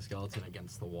can move the skeleton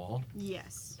against the wall,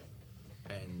 Yes.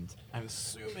 and I'm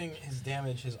assuming his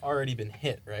damage has already been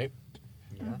hit, right?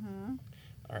 Yeah. Mm-hmm.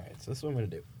 All right. So this is what I'm gonna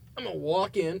do. I'm gonna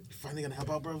walk in, You finally gonna help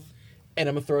out, bro? and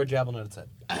I'm gonna throw a javelin at its head.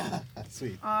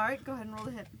 Sweet. All right. Go ahead and roll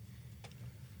the hit.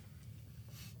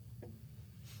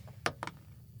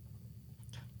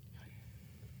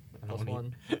 I don't Plus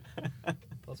wanna-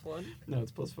 Plus 1? No,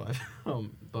 it's +5.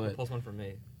 But Plus 1 for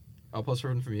me. plus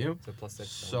 1 from you. So +6.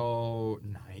 So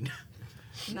 9.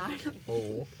 9.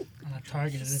 Oh. On a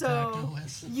targeted attack, So no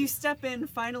less. you step in,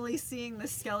 finally seeing the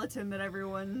skeleton that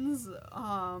everyone's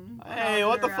Hey,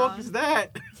 what the fuck is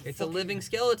that? It's a living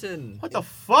skeleton. What the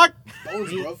fuck?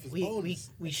 Bones, bro. It's We bones.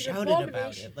 shouted bone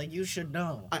about dish. it. Like, you should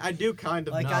know. I do kind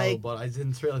of Like, know, but I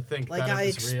didn't really think Like, that I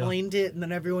it was real. explained it, and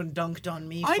then everyone dunked on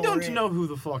me I for don't it. know who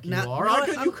the fuck you Now- are.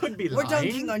 no, You could be We're lying.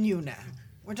 dunking on you now.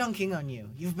 We're dunking on you.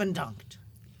 You've been dunked.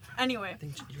 Anyway,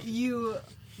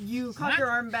 you cock your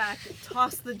arm back,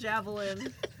 toss the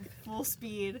javelin, full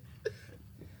speed.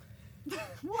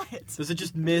 What? Does it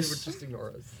just They would miss? just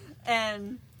ignore us.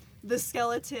 And the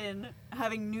skeleton,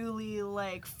 having newly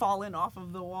fallen off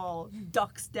of the wall,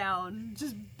 ducks down,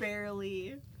 just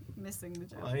barely missing the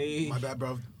javelin. My bad,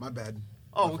 bro. My bad.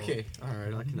 Oh, okay. All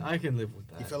right. I can live with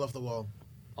He that. fell off the wall.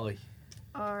 Oy,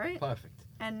 All right, perfect.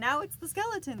 and now it's the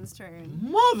skeleton's turn.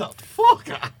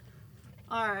 Motherfucker!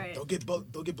 All right, Don't get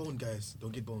boned, guys.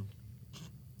 Don't get boned.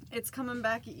 it's coming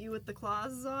back at you with the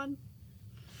claws on.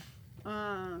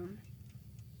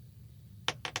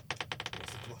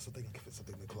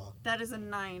 Something in the claw. That is a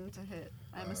 9 to hit.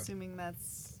 I'm assuming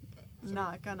that's so-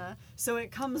 not gonna. So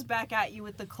it comes back at you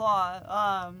with the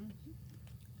claw,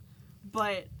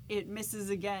 but it misses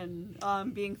again,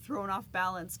 being thrown off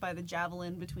balance by the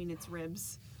javelin between its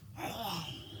ribs.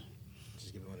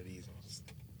 Just give me one of these.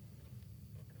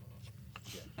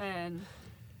 And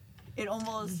it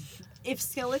almost. If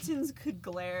skeletons could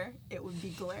glare, it would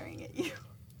be glaring at you.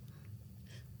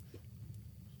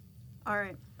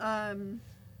 Alright, and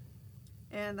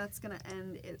that's gonna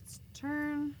end its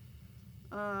turn.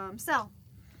 Sal.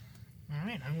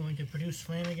 Alright, I'm going to produce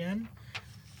flame again.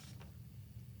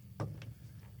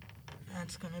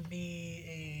 That's going to be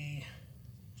a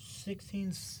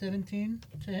 16, 17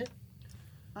 to hit.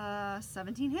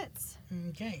 17 hits.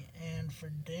 Okay, and for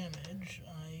damage,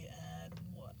 I add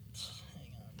what?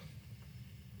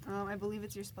 Hang on. I believe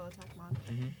it's your spell attack mod.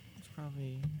 It's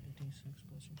probably a d6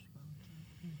 plus your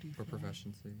spell. For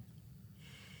proficiency.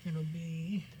 It'll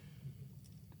be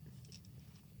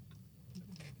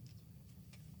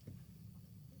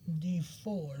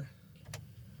D4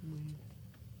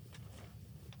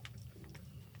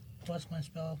 plus my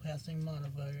spell casting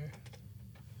modifier,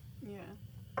 Yeah.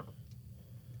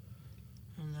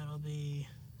 and that'll be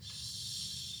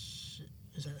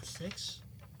is that a 6,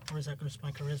 or is that going to be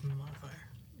my charisma modifier?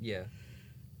 Yeah.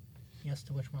 Yes,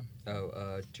 to which one?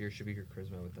 Oh, tier should be your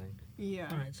charisma, I would think. Yeah.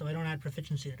 All right, so I don't add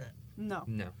proficiency to that. No.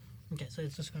 No. Okay, so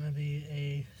it's just going to be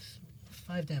a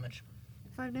 5 damage.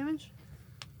 5 damage?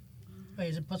 Wait,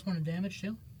 is it plus 1 to damage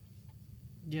too?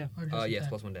 Yeah. Or just Yes,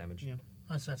 attack? +1 damage. Yeah.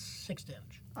 Oh, so that's 6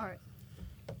 damage. Alright.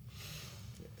 Yeah,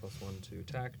 +1 to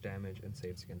attack, damage, and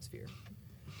saves against fear.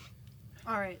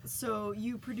 Alright, so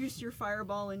you produce your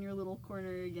fireball in your little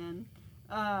corner again,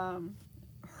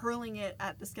 hurling it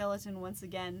at the skeleton once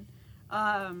again.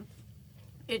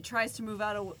 It tries to move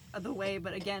out of the way,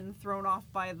 but again, thrown off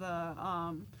by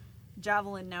the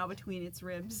javelin now between its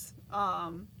ribs.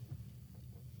 I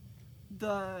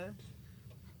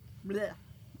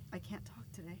can't talk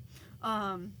today.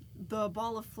 The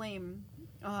ball of flame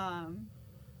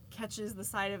catches the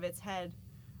side of its head,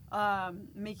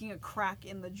 making a crack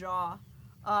in the jaw.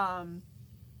 Dodge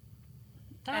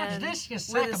And this, you with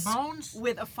sack a of s- bones!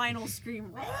 With a final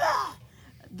scream,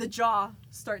 the jaw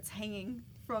starts hanging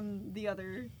from the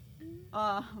other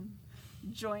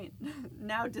joint,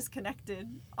 now disconnected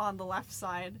on the left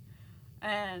side,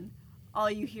 and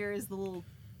all you hear is the little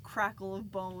crackle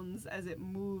of bones as it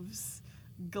moves,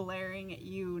 glaring at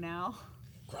you now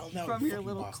Growl now, from you your fucking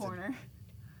little bastard. corner.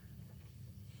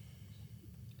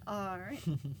 All right.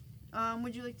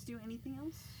 Would you like to do anything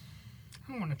else?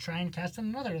 I want to try and cast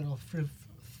another little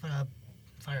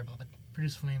fireball, but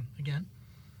produce flame again.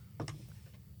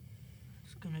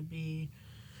 It's going to be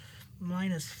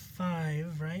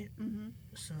 -5, right? Mm-hmm.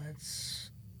 So that's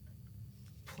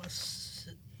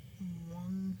 +1.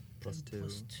 +2.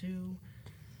 +2.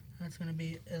 That's going to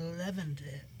be 11 to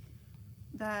hit.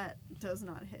 That does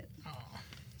not hit. Oh.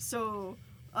 So,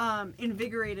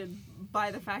 invigorated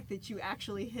by the fact that you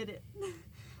actually hit it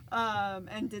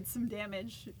and did some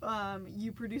damage,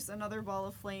 you produce another ball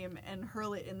of flame and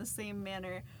hurl it in the same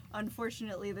manner.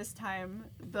 Unfortunately, this time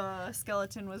the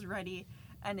skeleton was ready,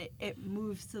 and it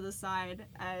moves to the side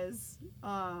as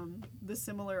the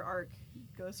similar arc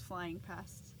goes flying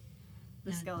past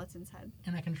the Yeah. skeleton's head.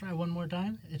 And I can try one more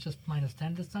time. It's just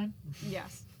 -10 this time.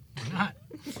 Yes. Why not?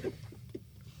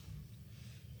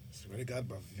 Swear to God,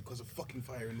 bro, because of fucking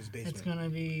fire in this basement. It's gonna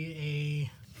be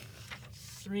a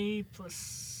 3 plus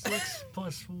 6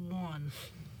 plus 1.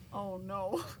 Oh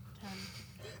no.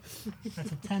 10.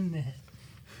 That's a 10 to hit.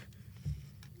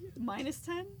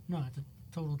 -10? No, it's a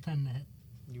total 10 to hit.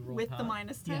 You rolled With the high?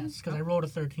 -10? Yes, because I rolled a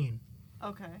 13.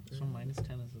 Okay. So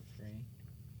 -10 is a 3.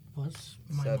 Plus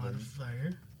my 7.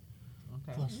 modifier.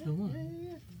 Okay. Plus the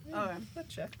 1. Okay. That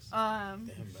checks. Damn,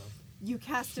 bro. You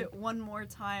cast it one more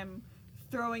time,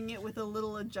 throwing it with a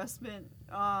little adjustment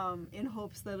in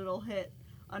hopes that it'll hit.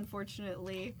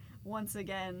 Unfortunately, once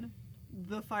again,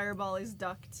 the fireball is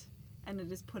ducked and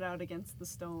it is put out against the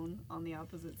stone on the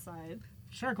opposite side.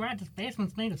 Sure glad this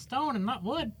basement's made of stone and not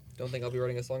wood. Don't think I'll be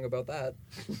writing a song about that.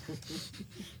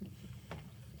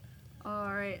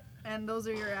 Alright, and those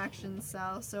are your actions,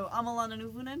 Sal. So, Amalan and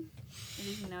Uvunen, it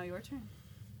is now your turn.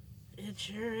 It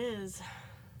sure is.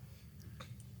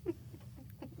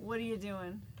 What are you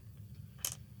doing?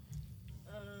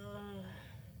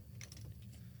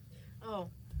 Oh,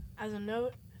 as a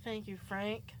note, thank you,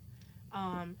 Frank.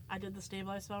 I did the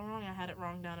stabilize spell wrong. I had it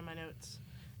wrong down in my notes.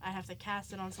 I have to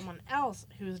cast it on someone else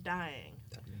who's dying.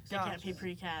 They can't be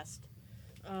precast.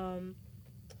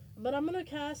 But I'm gonna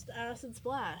cast Acid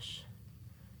Splash.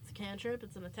 It's a cantrip.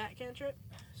 It's an attack cantrip.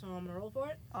 So I'm gonna roll for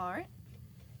it. Alright.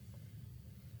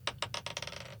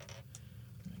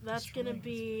 That's gonna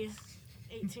be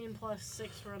 18 plus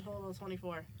 6 for a total of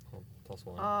 24. Oh, plus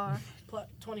 1. Plus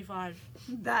 25.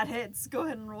 That hits. Go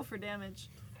ahead and roll for damage.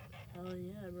 Oh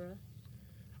yeah, bro.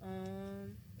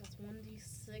 That's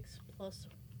 1d6 plus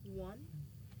 1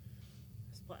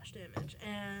 splash damage,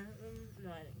 and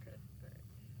no, I didn't crit.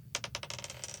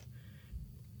 Alright.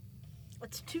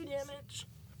 That's 2 damage.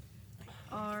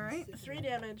 Alright. 3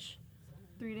 damage.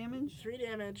 3 damage. 3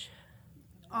 damage.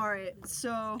 Alright,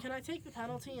 so... Can I take the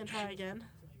penalty and try again?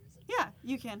 Yeah,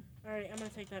 you can. Alright, I'm gonna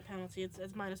take that penalty. It's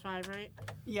 -5, right?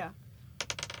 Yeah.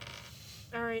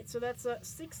 Alright, so that's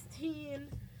 16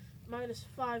 minus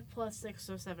 5 plus 6,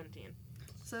 so 17.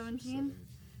 17.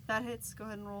 That hits. Go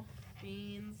ahead and roll.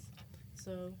 Beans.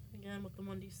 So, again with the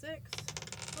 1d6.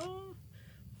 Oh,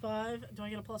 5. Do I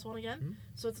get a +1 again? Hmm?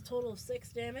 So it's a total of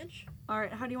 6 damage.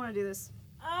 Alright, how do you want to do this?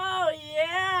 Oh,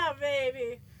 yeah,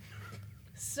 baby!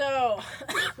 So,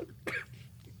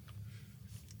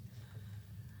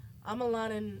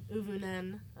 Amalanin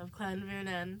Uvunen of Clan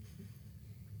Virnen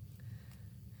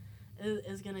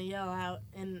is gonna yell out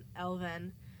in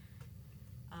Elven.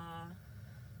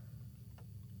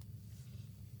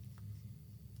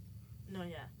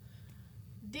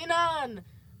 Dinan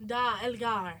da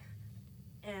Elgar,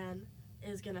 and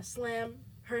is gonna slam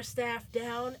her staff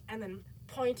down and then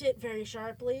point it very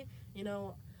sharply. You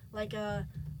know, like the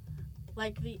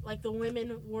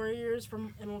women warriors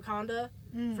from in Wakanda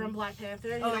from Black Panther.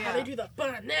 You know how they do the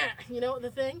you know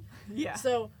the thing. Yeah.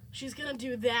 So she's gonna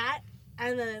do that,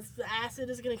 and then the acid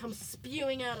is gonna come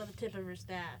spewing out of the tip of her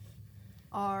staff.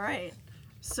 Alright.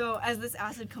 So as this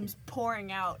acid comes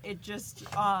pouring out, it just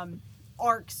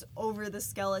arcs over the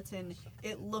skeleton.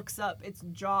 It looks up, its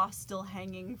jaw still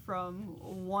hanging from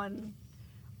one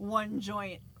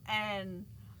joint, and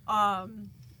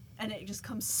it just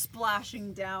comes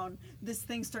splashing down. This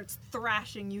thing starts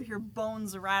thrashing. You hear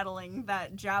bones rattling,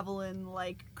 that javelin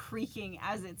like creaking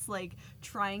as it's like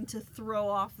trying to throw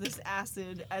off this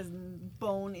acid as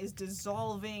bone is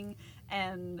dissolving,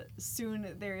 and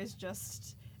soon there is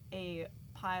just a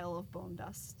pile of bone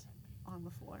dust on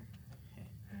the floor.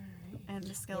 And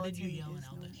the skeleton What did you yell in is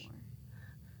no Elvish? more.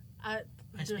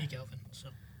 I speak Elven, so.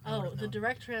 I would've The known.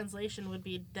 direct translation would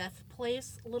be death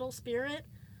place, little spirit.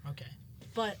 Okay.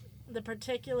 But the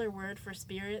particular word for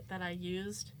spirit that I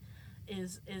used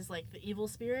is like the evil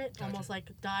spirit, Gotcha. almost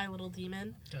like die little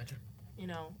demon. Gotcha. You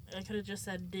know, I could have just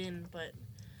said din, but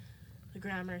the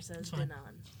grammar says That's fine.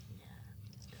 dinan. Yeah,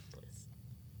 it's death place.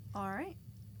 Alright.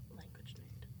 Language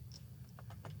nerd.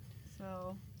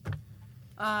 So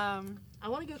I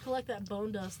want to go collect that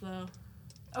bone dust though.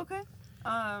 okay.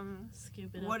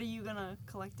 Scoop it What up. are you gonna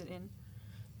collect it in?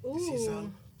 You see Ooh,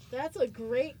 some? that's a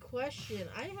great question.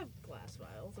 I have glass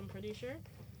vials. I'm pretty sure.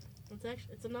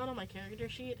 It's not on my character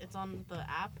sheet. It's on the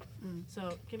app. Mm.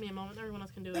 So give me a moment. Everyone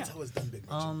else can do it. That's how it's done, big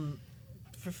bitch.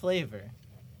 for flavor.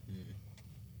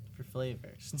 For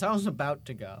flavor. Since I was about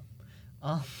to go,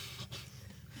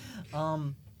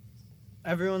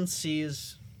 everyone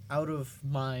sees out of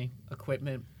my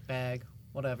equipment bag,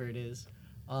 whatever it is,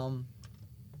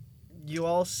 you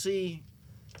all see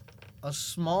a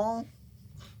small,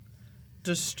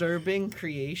 disturbing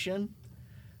creation,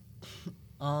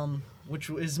 which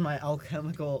is my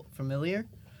alchemical familiar.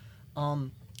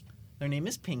 Their name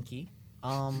is Pinky.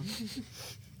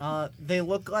 They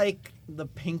look like the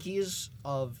pinkies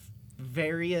of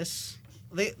various...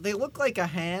 They look like a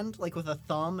hand, like with a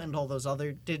thumb and all those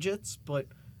other digits, but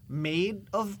made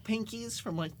of pinkies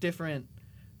from, like, different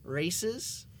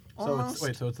races, almost.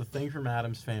 So it's a thing from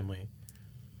Adam's family,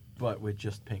 but with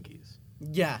just pinkies.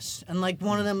 Yes, and, like,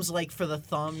 one of them's, like, for the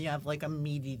thumb, you have, like, a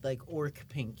meaty, like, orc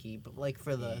pinky, but, like,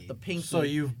 for the pinky... So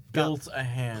you've built a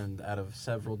hand out of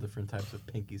several different types of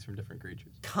pinkies from different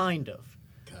creatures. Kind of.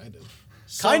 Kind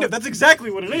of. That's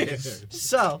exactly what it is.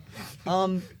 So,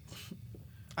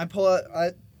 I pull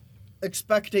out...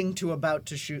 expecting to about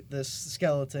to shoot this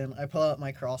skeleton, I pull out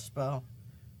my crossbow,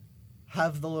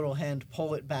 have the little hand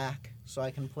pull it back so I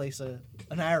can place an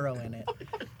arrow in it.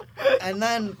 And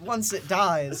then, once it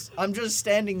dies, I'm just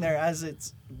standing there as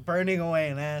it's burning away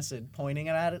in acid, pointing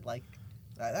it at it like,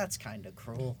 that's kind of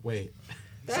cruel. Wait.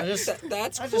 I just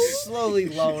slowly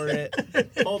lower it.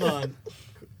 Hold on.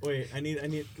 Wait, I need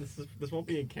this won't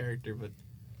be in character, but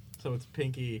so it's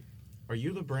Pinky. Are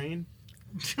you the brain?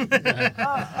 For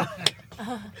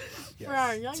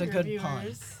our younger a good viewers, pun.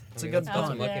 It's a mean, good that's pun.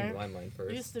 what's mucking There. my mind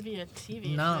first. used to be a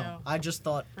TV No, show. I just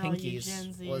thought For all you Pinkies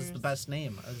Gen was the Zers. best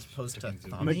name as opposed to Mackenzie.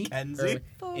 Thummy Mackenzie?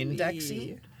 or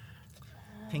Indexy.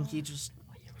 Pinky just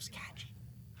it was catchy.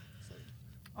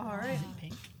 All right.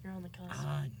 Pink. You're on the cusp.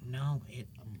 No,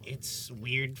 it's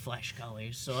weird flesh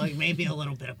colors, so like maybe a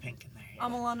little bit of pink in there. Yeah.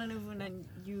 Amalana Nuvunen,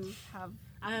 you have.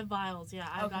 I have vials. Yeah,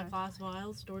 I've Okay. got glass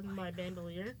vials stored in my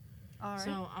bandolier. All right.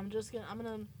 So I'm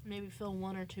gonna maybe fill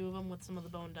one or two of them with some of the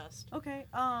bone dust. Okay.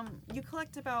 You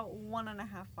collect about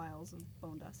 1.5 vials of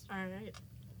bone dust. All right.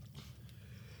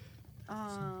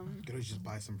 You could always just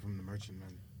buy some from the merchant,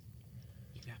 man.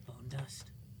 You got bone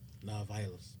dust. No,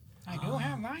 vials. I do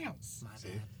have vials. My See?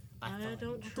 bad. I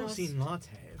don't What does trust. he not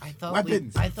have? I thought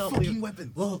Weapons. I thought Fucking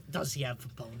weapons. Well, does he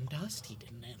have bone dust? He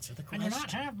didn't answer the I do question.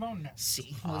 not have bone dust.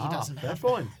 See, well, he doesn't fair have.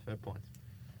 point. Fair point.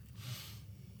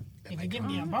 That If might you give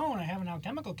come me a in. bone, I have an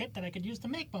alchemical kit that I could use to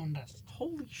make bone dust.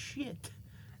 Holy shit.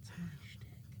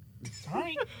 All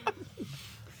right.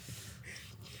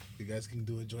 You guys can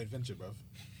do a joint venture, bruv.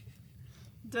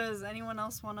 Does anyone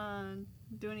else want to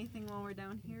do anything while we're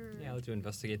down here? Yeah, let's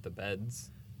investigate the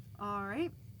beds. All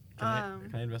right.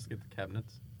 Can I investigate the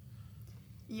cabinets?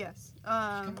 Yes.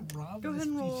 Gonna rob Go ahead this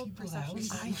and roll people's perception.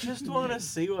 house? I just want to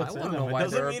see what's I in wanna them. know It why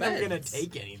doesn't there are mean I'm gonna beds.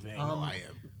 take anything. Um, I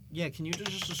am. Yeah, can you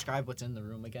just describe what's in the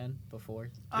room again before?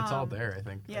 It's all there, I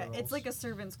think. Yeah, the it's rolls. like a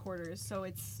servant's quarters, so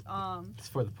it's It's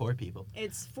for the poor people.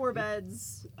 it's 4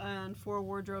 beds and 4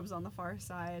 wardrobes on the far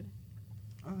side.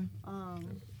 Okay.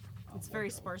 It's a very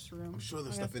sparse room. I'm sure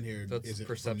there's Okay. stuff in here. That's Is it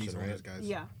perception, from these right? owners, guys?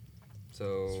 Yeah, It's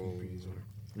So from previous owner.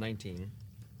 19.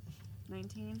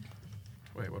 19.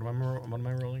 Wait, what am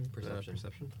I rolling? Perception.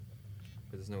 Perception.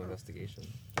 But there's no investigation.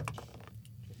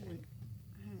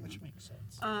 Which makes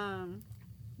sense.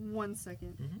 1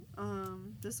 second.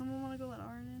 Does someone want to go let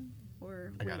Aaron in?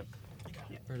 Or I got wait?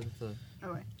 it. Where did the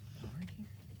Oh wait.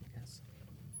 yes.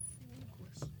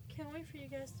 Can't wait for you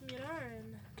guys to meet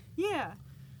Aaron. Yeah.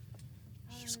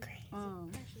 He's great.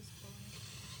 She's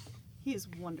boring. He is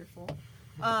wonderful.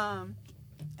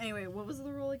 Anyway, what was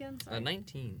the roll again? Sorry.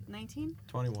 19. 19.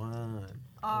 21.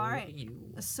 All Look right. at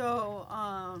you. So,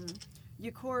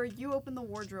 Yakor, you open the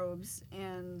wardrobes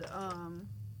and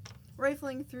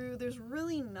rifling through. There's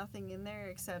really nothing in there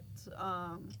except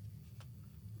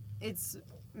it's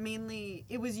mainly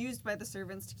it was used by the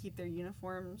servants to keep their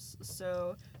uniforms.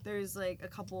 So there's like a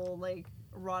couple like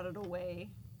rotted away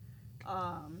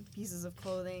pieces of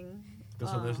clothing.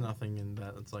 So there's nothing in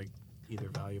that that's like either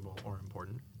valuable or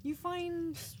important. You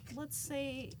find, let's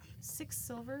say, 6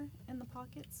 silver in the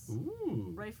pockets.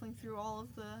 Ooh. Rifling through all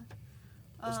of the.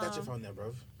 What's that you found there,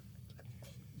 bruv?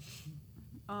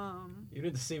 You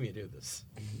didn't see me do this.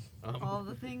 All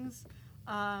the things.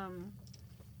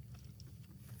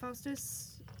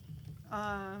 Faustus,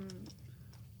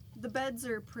 the beds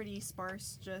are pretty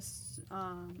sparse, just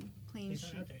plain He's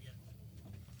not sheet. out there yet.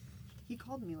 He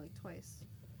called me like twice.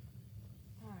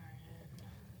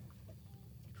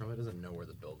 Probably doesn't know where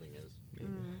the building is.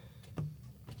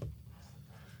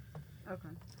 Okay.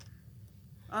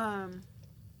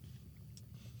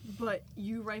 But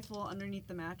you rifle underneath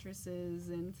the mattresses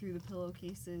and through the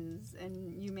pillowcases,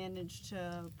 and you manage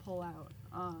to pull out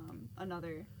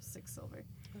another 6 silver.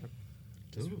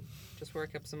 Just where I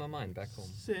kept some of mine back home.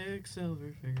 6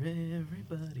 silver for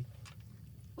everybody.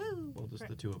 Woo! Well, just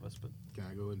the two of us, but Can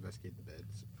I go investigate the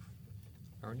beds?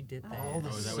 I already did that. all the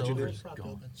Oh, is that what you did? silver's Propped gone.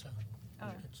 open, so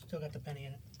Oh. it's still got the penny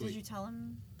in it. Did you tell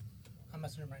him? I'm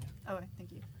messing him right now. Oh,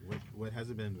 thank you. What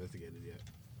hasn't been investigated yet?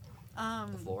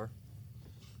 The floor.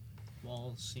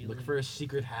 Walls, ceiling. Look for a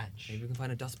secret hatch. Maybe we can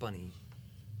find a dust bunny.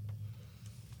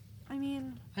 I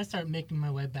mean, I start making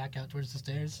my way back out towards the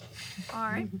stairs. all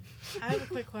right. I have a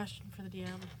quick question for the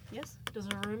DM. Yes. Does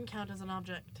a room count as an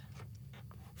object?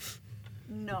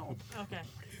 No. Okay.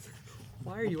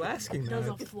 Why are you asking Does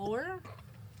a floor?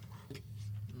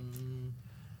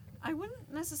 I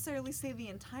wouldn't necessarily say the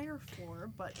entire floor,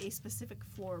 but a specific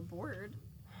floorboard.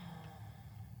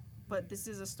 But this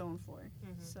is a stone floor,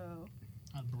 so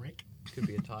A brick. Could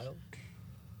be a tile.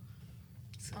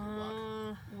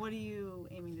 what are you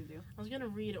aiming to do? I was gonna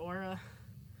read aura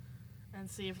and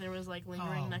see if there was like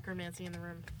lingering Oh. necromancy in the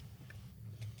room.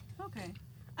 Okay.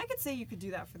 I could say you could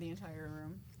do that for the entire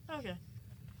room. Okay.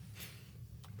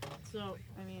 So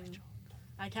I mean,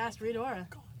 I cast read aura.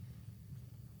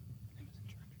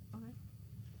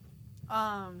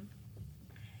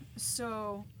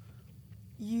 so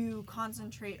you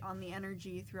concentrate on the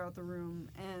energy throughout the room,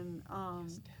 and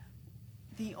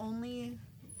the only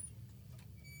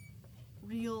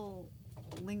real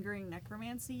lingering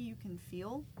necromancy you can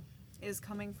feel is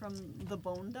coming from the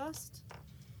bone dust,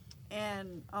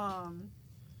 and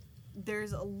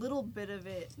there's a little bit of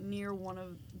it near one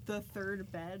of the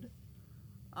third bed,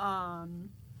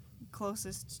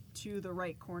 closest to the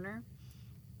right corner.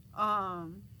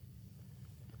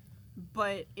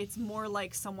 But it's more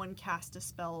like someone cast a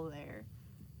spell there.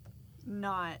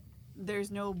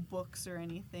 There's no books or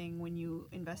anything when you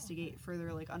investigate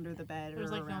further, like under the bed There's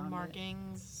or like no around it.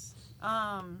 markings.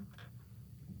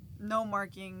 No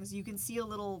markings. You can see a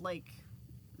little like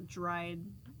dried,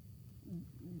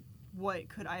 what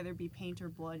could either be paint or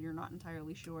blood. You're not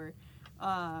entirely sure.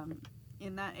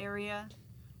 In that area,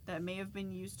 that may have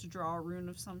been used to draw a rune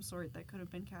of some sort that could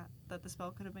have been that the spell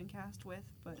could have been cast with,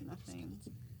 but nothing.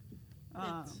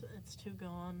 It's too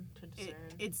gone to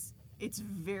discern. It's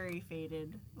very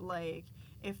faded. Like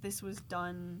if this was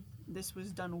done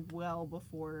well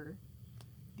before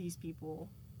these people,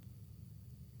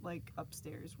 like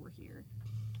upstairs, were here.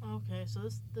 Okay, so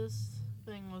this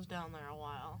thing was down there a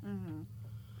while. Mm-hmm.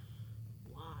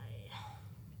 Why?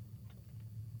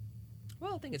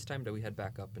 Well, I think it's time that we head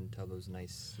back up and tell those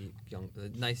nice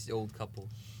nice old couple.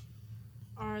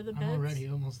 Are the I'm beds already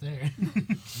almost there.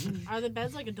 Are the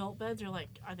beds like adult beds or like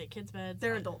are they kids' beds?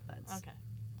 They're adult beds. Okay.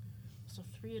 So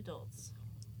 3 adults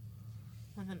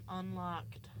with an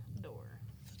unlocked door.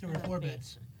 There were 4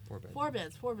 beds. 4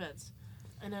 beds. 4 beds.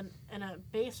 And a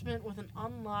basement with an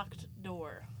unlocked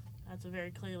door. That's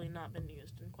very clearly not been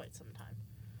used in quite some time.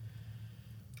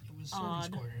 It was servants'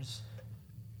 Odd. quarters.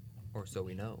 Or so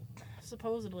we know.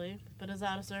 Supposedly. But is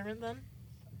that a servant then?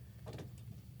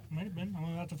 Might have been.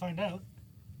 I'm about to find out.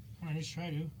 I just try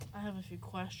to. I have a few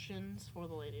questions for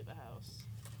the lady of the house.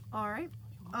 All right.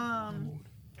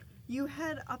 You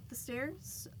head up the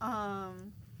stairs.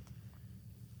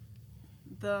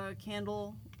 The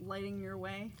candle lighting your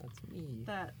way That's me.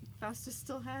 that Faustus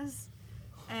still has,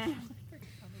 and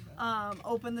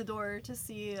open the door to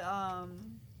see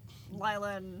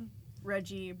Lila and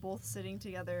Reggie both sitting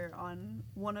together on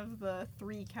one of the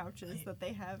 3 couches that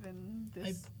they have in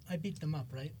this. I beat them up,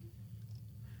 right?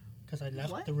 Because I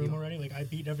left What? the room already. Like I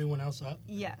beat everyone else up.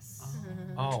 Yes.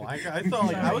 Oh, I thought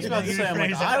like I was about to say I'm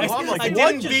like I I'm like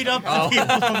didn't what? beat up the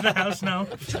people of the house. No.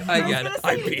 I was get gonna it.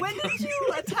 I say, beat. when did you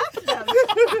attack them?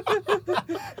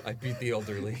 I beat the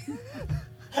elderly.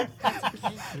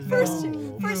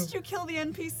 First you kill the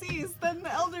NPCs, then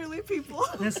the elderly people.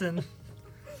 Listen,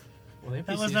 Well, the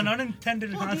that was NPCs an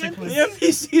unintended Well, the consequence. The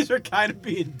NPCs are kind of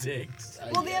being dicks.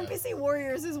 Well, the NPC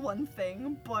warriors is one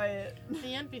thing, but The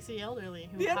NPC elderly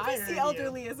who the hired NPC you.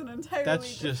 elderly is an entirely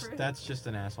different. That's just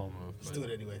an asshole move. Let's do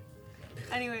it anyway.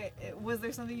 Anyway, was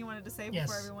there something you wanted to say Yes.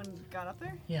 before everyone got up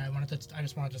there? Yeah, I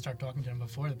just wanted to start talking to them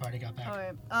before the party got back.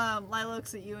 Okay. Lila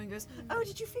looks at you and goes, "Oh,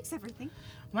 did you fix everything?"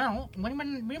 Well,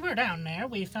 when we were down there,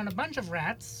 we found a bunch of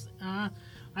rats. I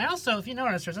also, if you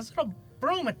notice, there's this little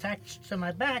broom attached to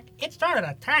my back. It started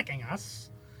attacking us.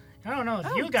 I don't know if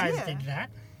Oh, you guys dear. did that.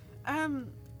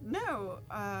 No.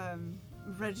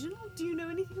 Reginald, do you know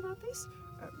anything about this?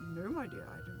 No, my dear,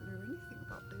 I don't know anything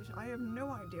about this. I have no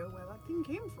idea where that thing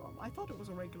came from. I thought it was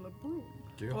a regular broom.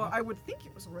 Do you- Or I would think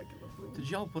it was a regular broom. Did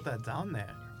y'all put that down there?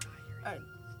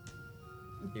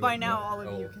 by now, all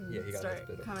of you can he got start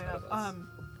this bit coming ahead up. of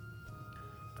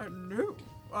us. No.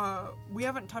 We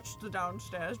haven't touched the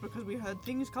downstairs because we heard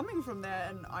things coming from there,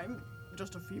 and I'm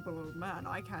just a feeble old man.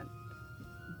 I can't.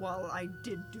 While I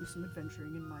did do some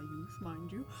adventuring in my youth,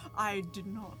 mind you, I did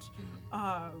not.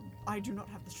 I do not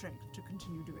have the strength to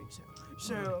continue doing so.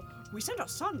 So we sent our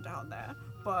son down there,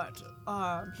 but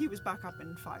he was back up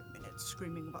in 5 minutes,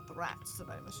 screaming about the rats that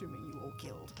I'm assuming you all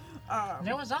killed.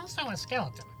 There was also a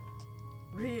skeleton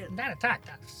Really? that attacked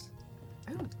us.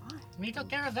 Oh my. We took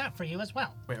care of that for you as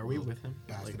well. Wait, are we with him?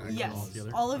 Bastard, Like, I Yes. all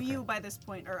together? All of Okay. you by this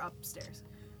point are upstairs.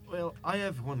 Well, I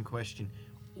have one question.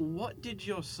 What did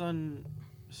your son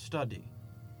study?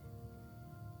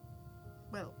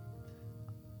 Well,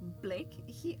 Blake,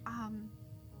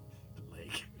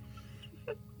 Blake.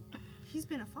 he's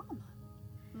been a farmer.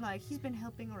 Like, he's been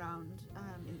helping around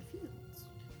in the fields.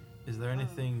 Is there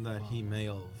anything that he may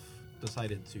have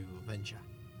decided to venture?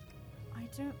 I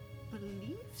don't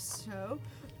believe so.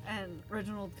 And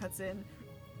Reginald cuts in.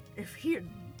 If he had...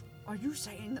 Are you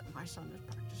saying that my son is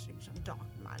practicing some dark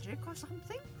magic or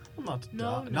something? Well, not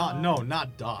No, dark. no.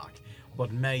 Not dark,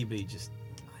 but maybe just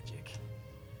magic.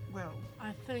 Well,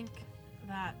 I think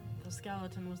that the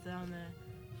skeleton was down there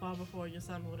far before your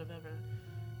son would have ever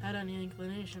had any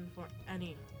inclination for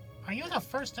any. Are you the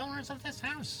first owners of this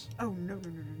house? oh, no.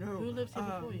 Who lives here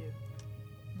before you?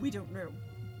 We don't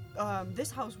know.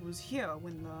 This house was here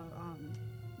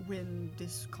when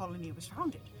this colony was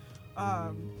founded.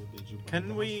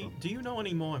 Can we? Do you know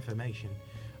any more information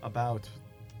about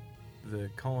the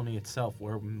colony itself,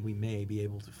 where we may be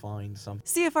able to find some?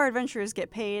 See if our adventurers get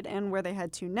paid and where they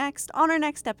head to next on our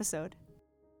next episode.